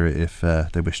Resource Centre if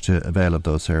they wish to avail of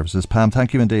those services. Pam,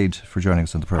 thank you indeed for joining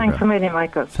us on the programme. Thanks a million,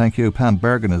 Michael. Thank you. Pam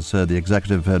Bergen is the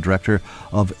Executive Director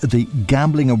of the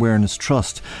Gambling Awareness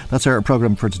Trust. That's our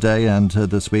programme for today and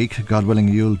this week. God willing,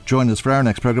 you'll join us for our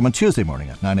next programme on Tuesday morning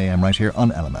at 9 a.m. right here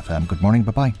on LMFM. Good morning,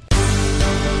 bye-bye.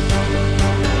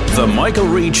 The Michael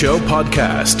Reid Show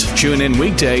podcast. Tune in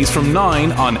weekdays from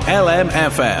 9 on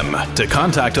LMFM. To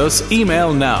contact us,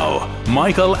 email now,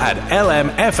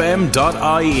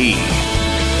 michael@lmfm.ie.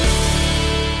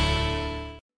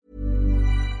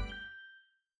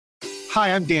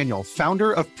 Hi, I'm Daniel,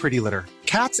 founder of Pretty Litter.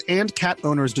 Cats and cat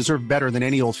owners deserve better than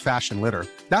any old-fashioned litter.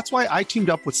 That's why I teamed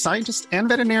up with scientists and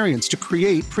veterinarians to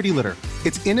create Pretty Litter.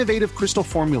 Its innovative crystal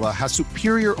formula has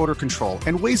superior odor control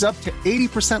and weighs up to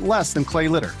 80% less than clay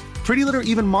litter. Pretty Litter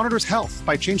even monitors health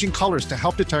by changing colors to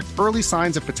help detect early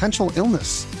signs of potential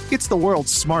illness. It's the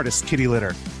world's smartest kitty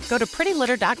litter. Go to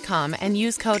prettylitter.com and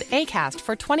use code ACAST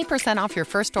for 20% off your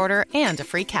first order and a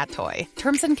free cat toy.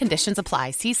 Terms and conditions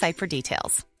apply. See site for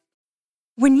details.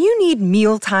 When you need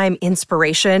mealtime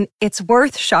inspiration, it's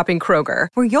worth shopping Kroger,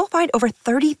 where you'll find over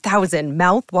 30,000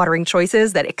 mouth-watering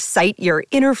choices that excite your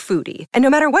inner foodie. And no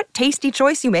matter what tasty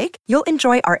choice you make, you'll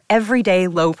enjoy our everyday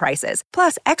low prices,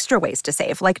 plus extra ways to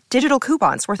save, like digital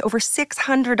coupons worth over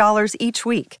 $600 each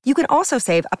week. You can also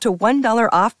save up to $1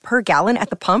 off per gallon at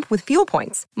the pump with fuel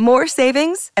points. More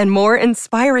savings and more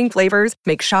inspiring flavors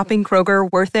make shopping Kroger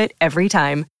worth it every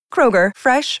time. Kroger,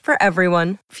 fresh for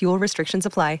everyone. Fuel restrictions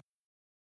apply.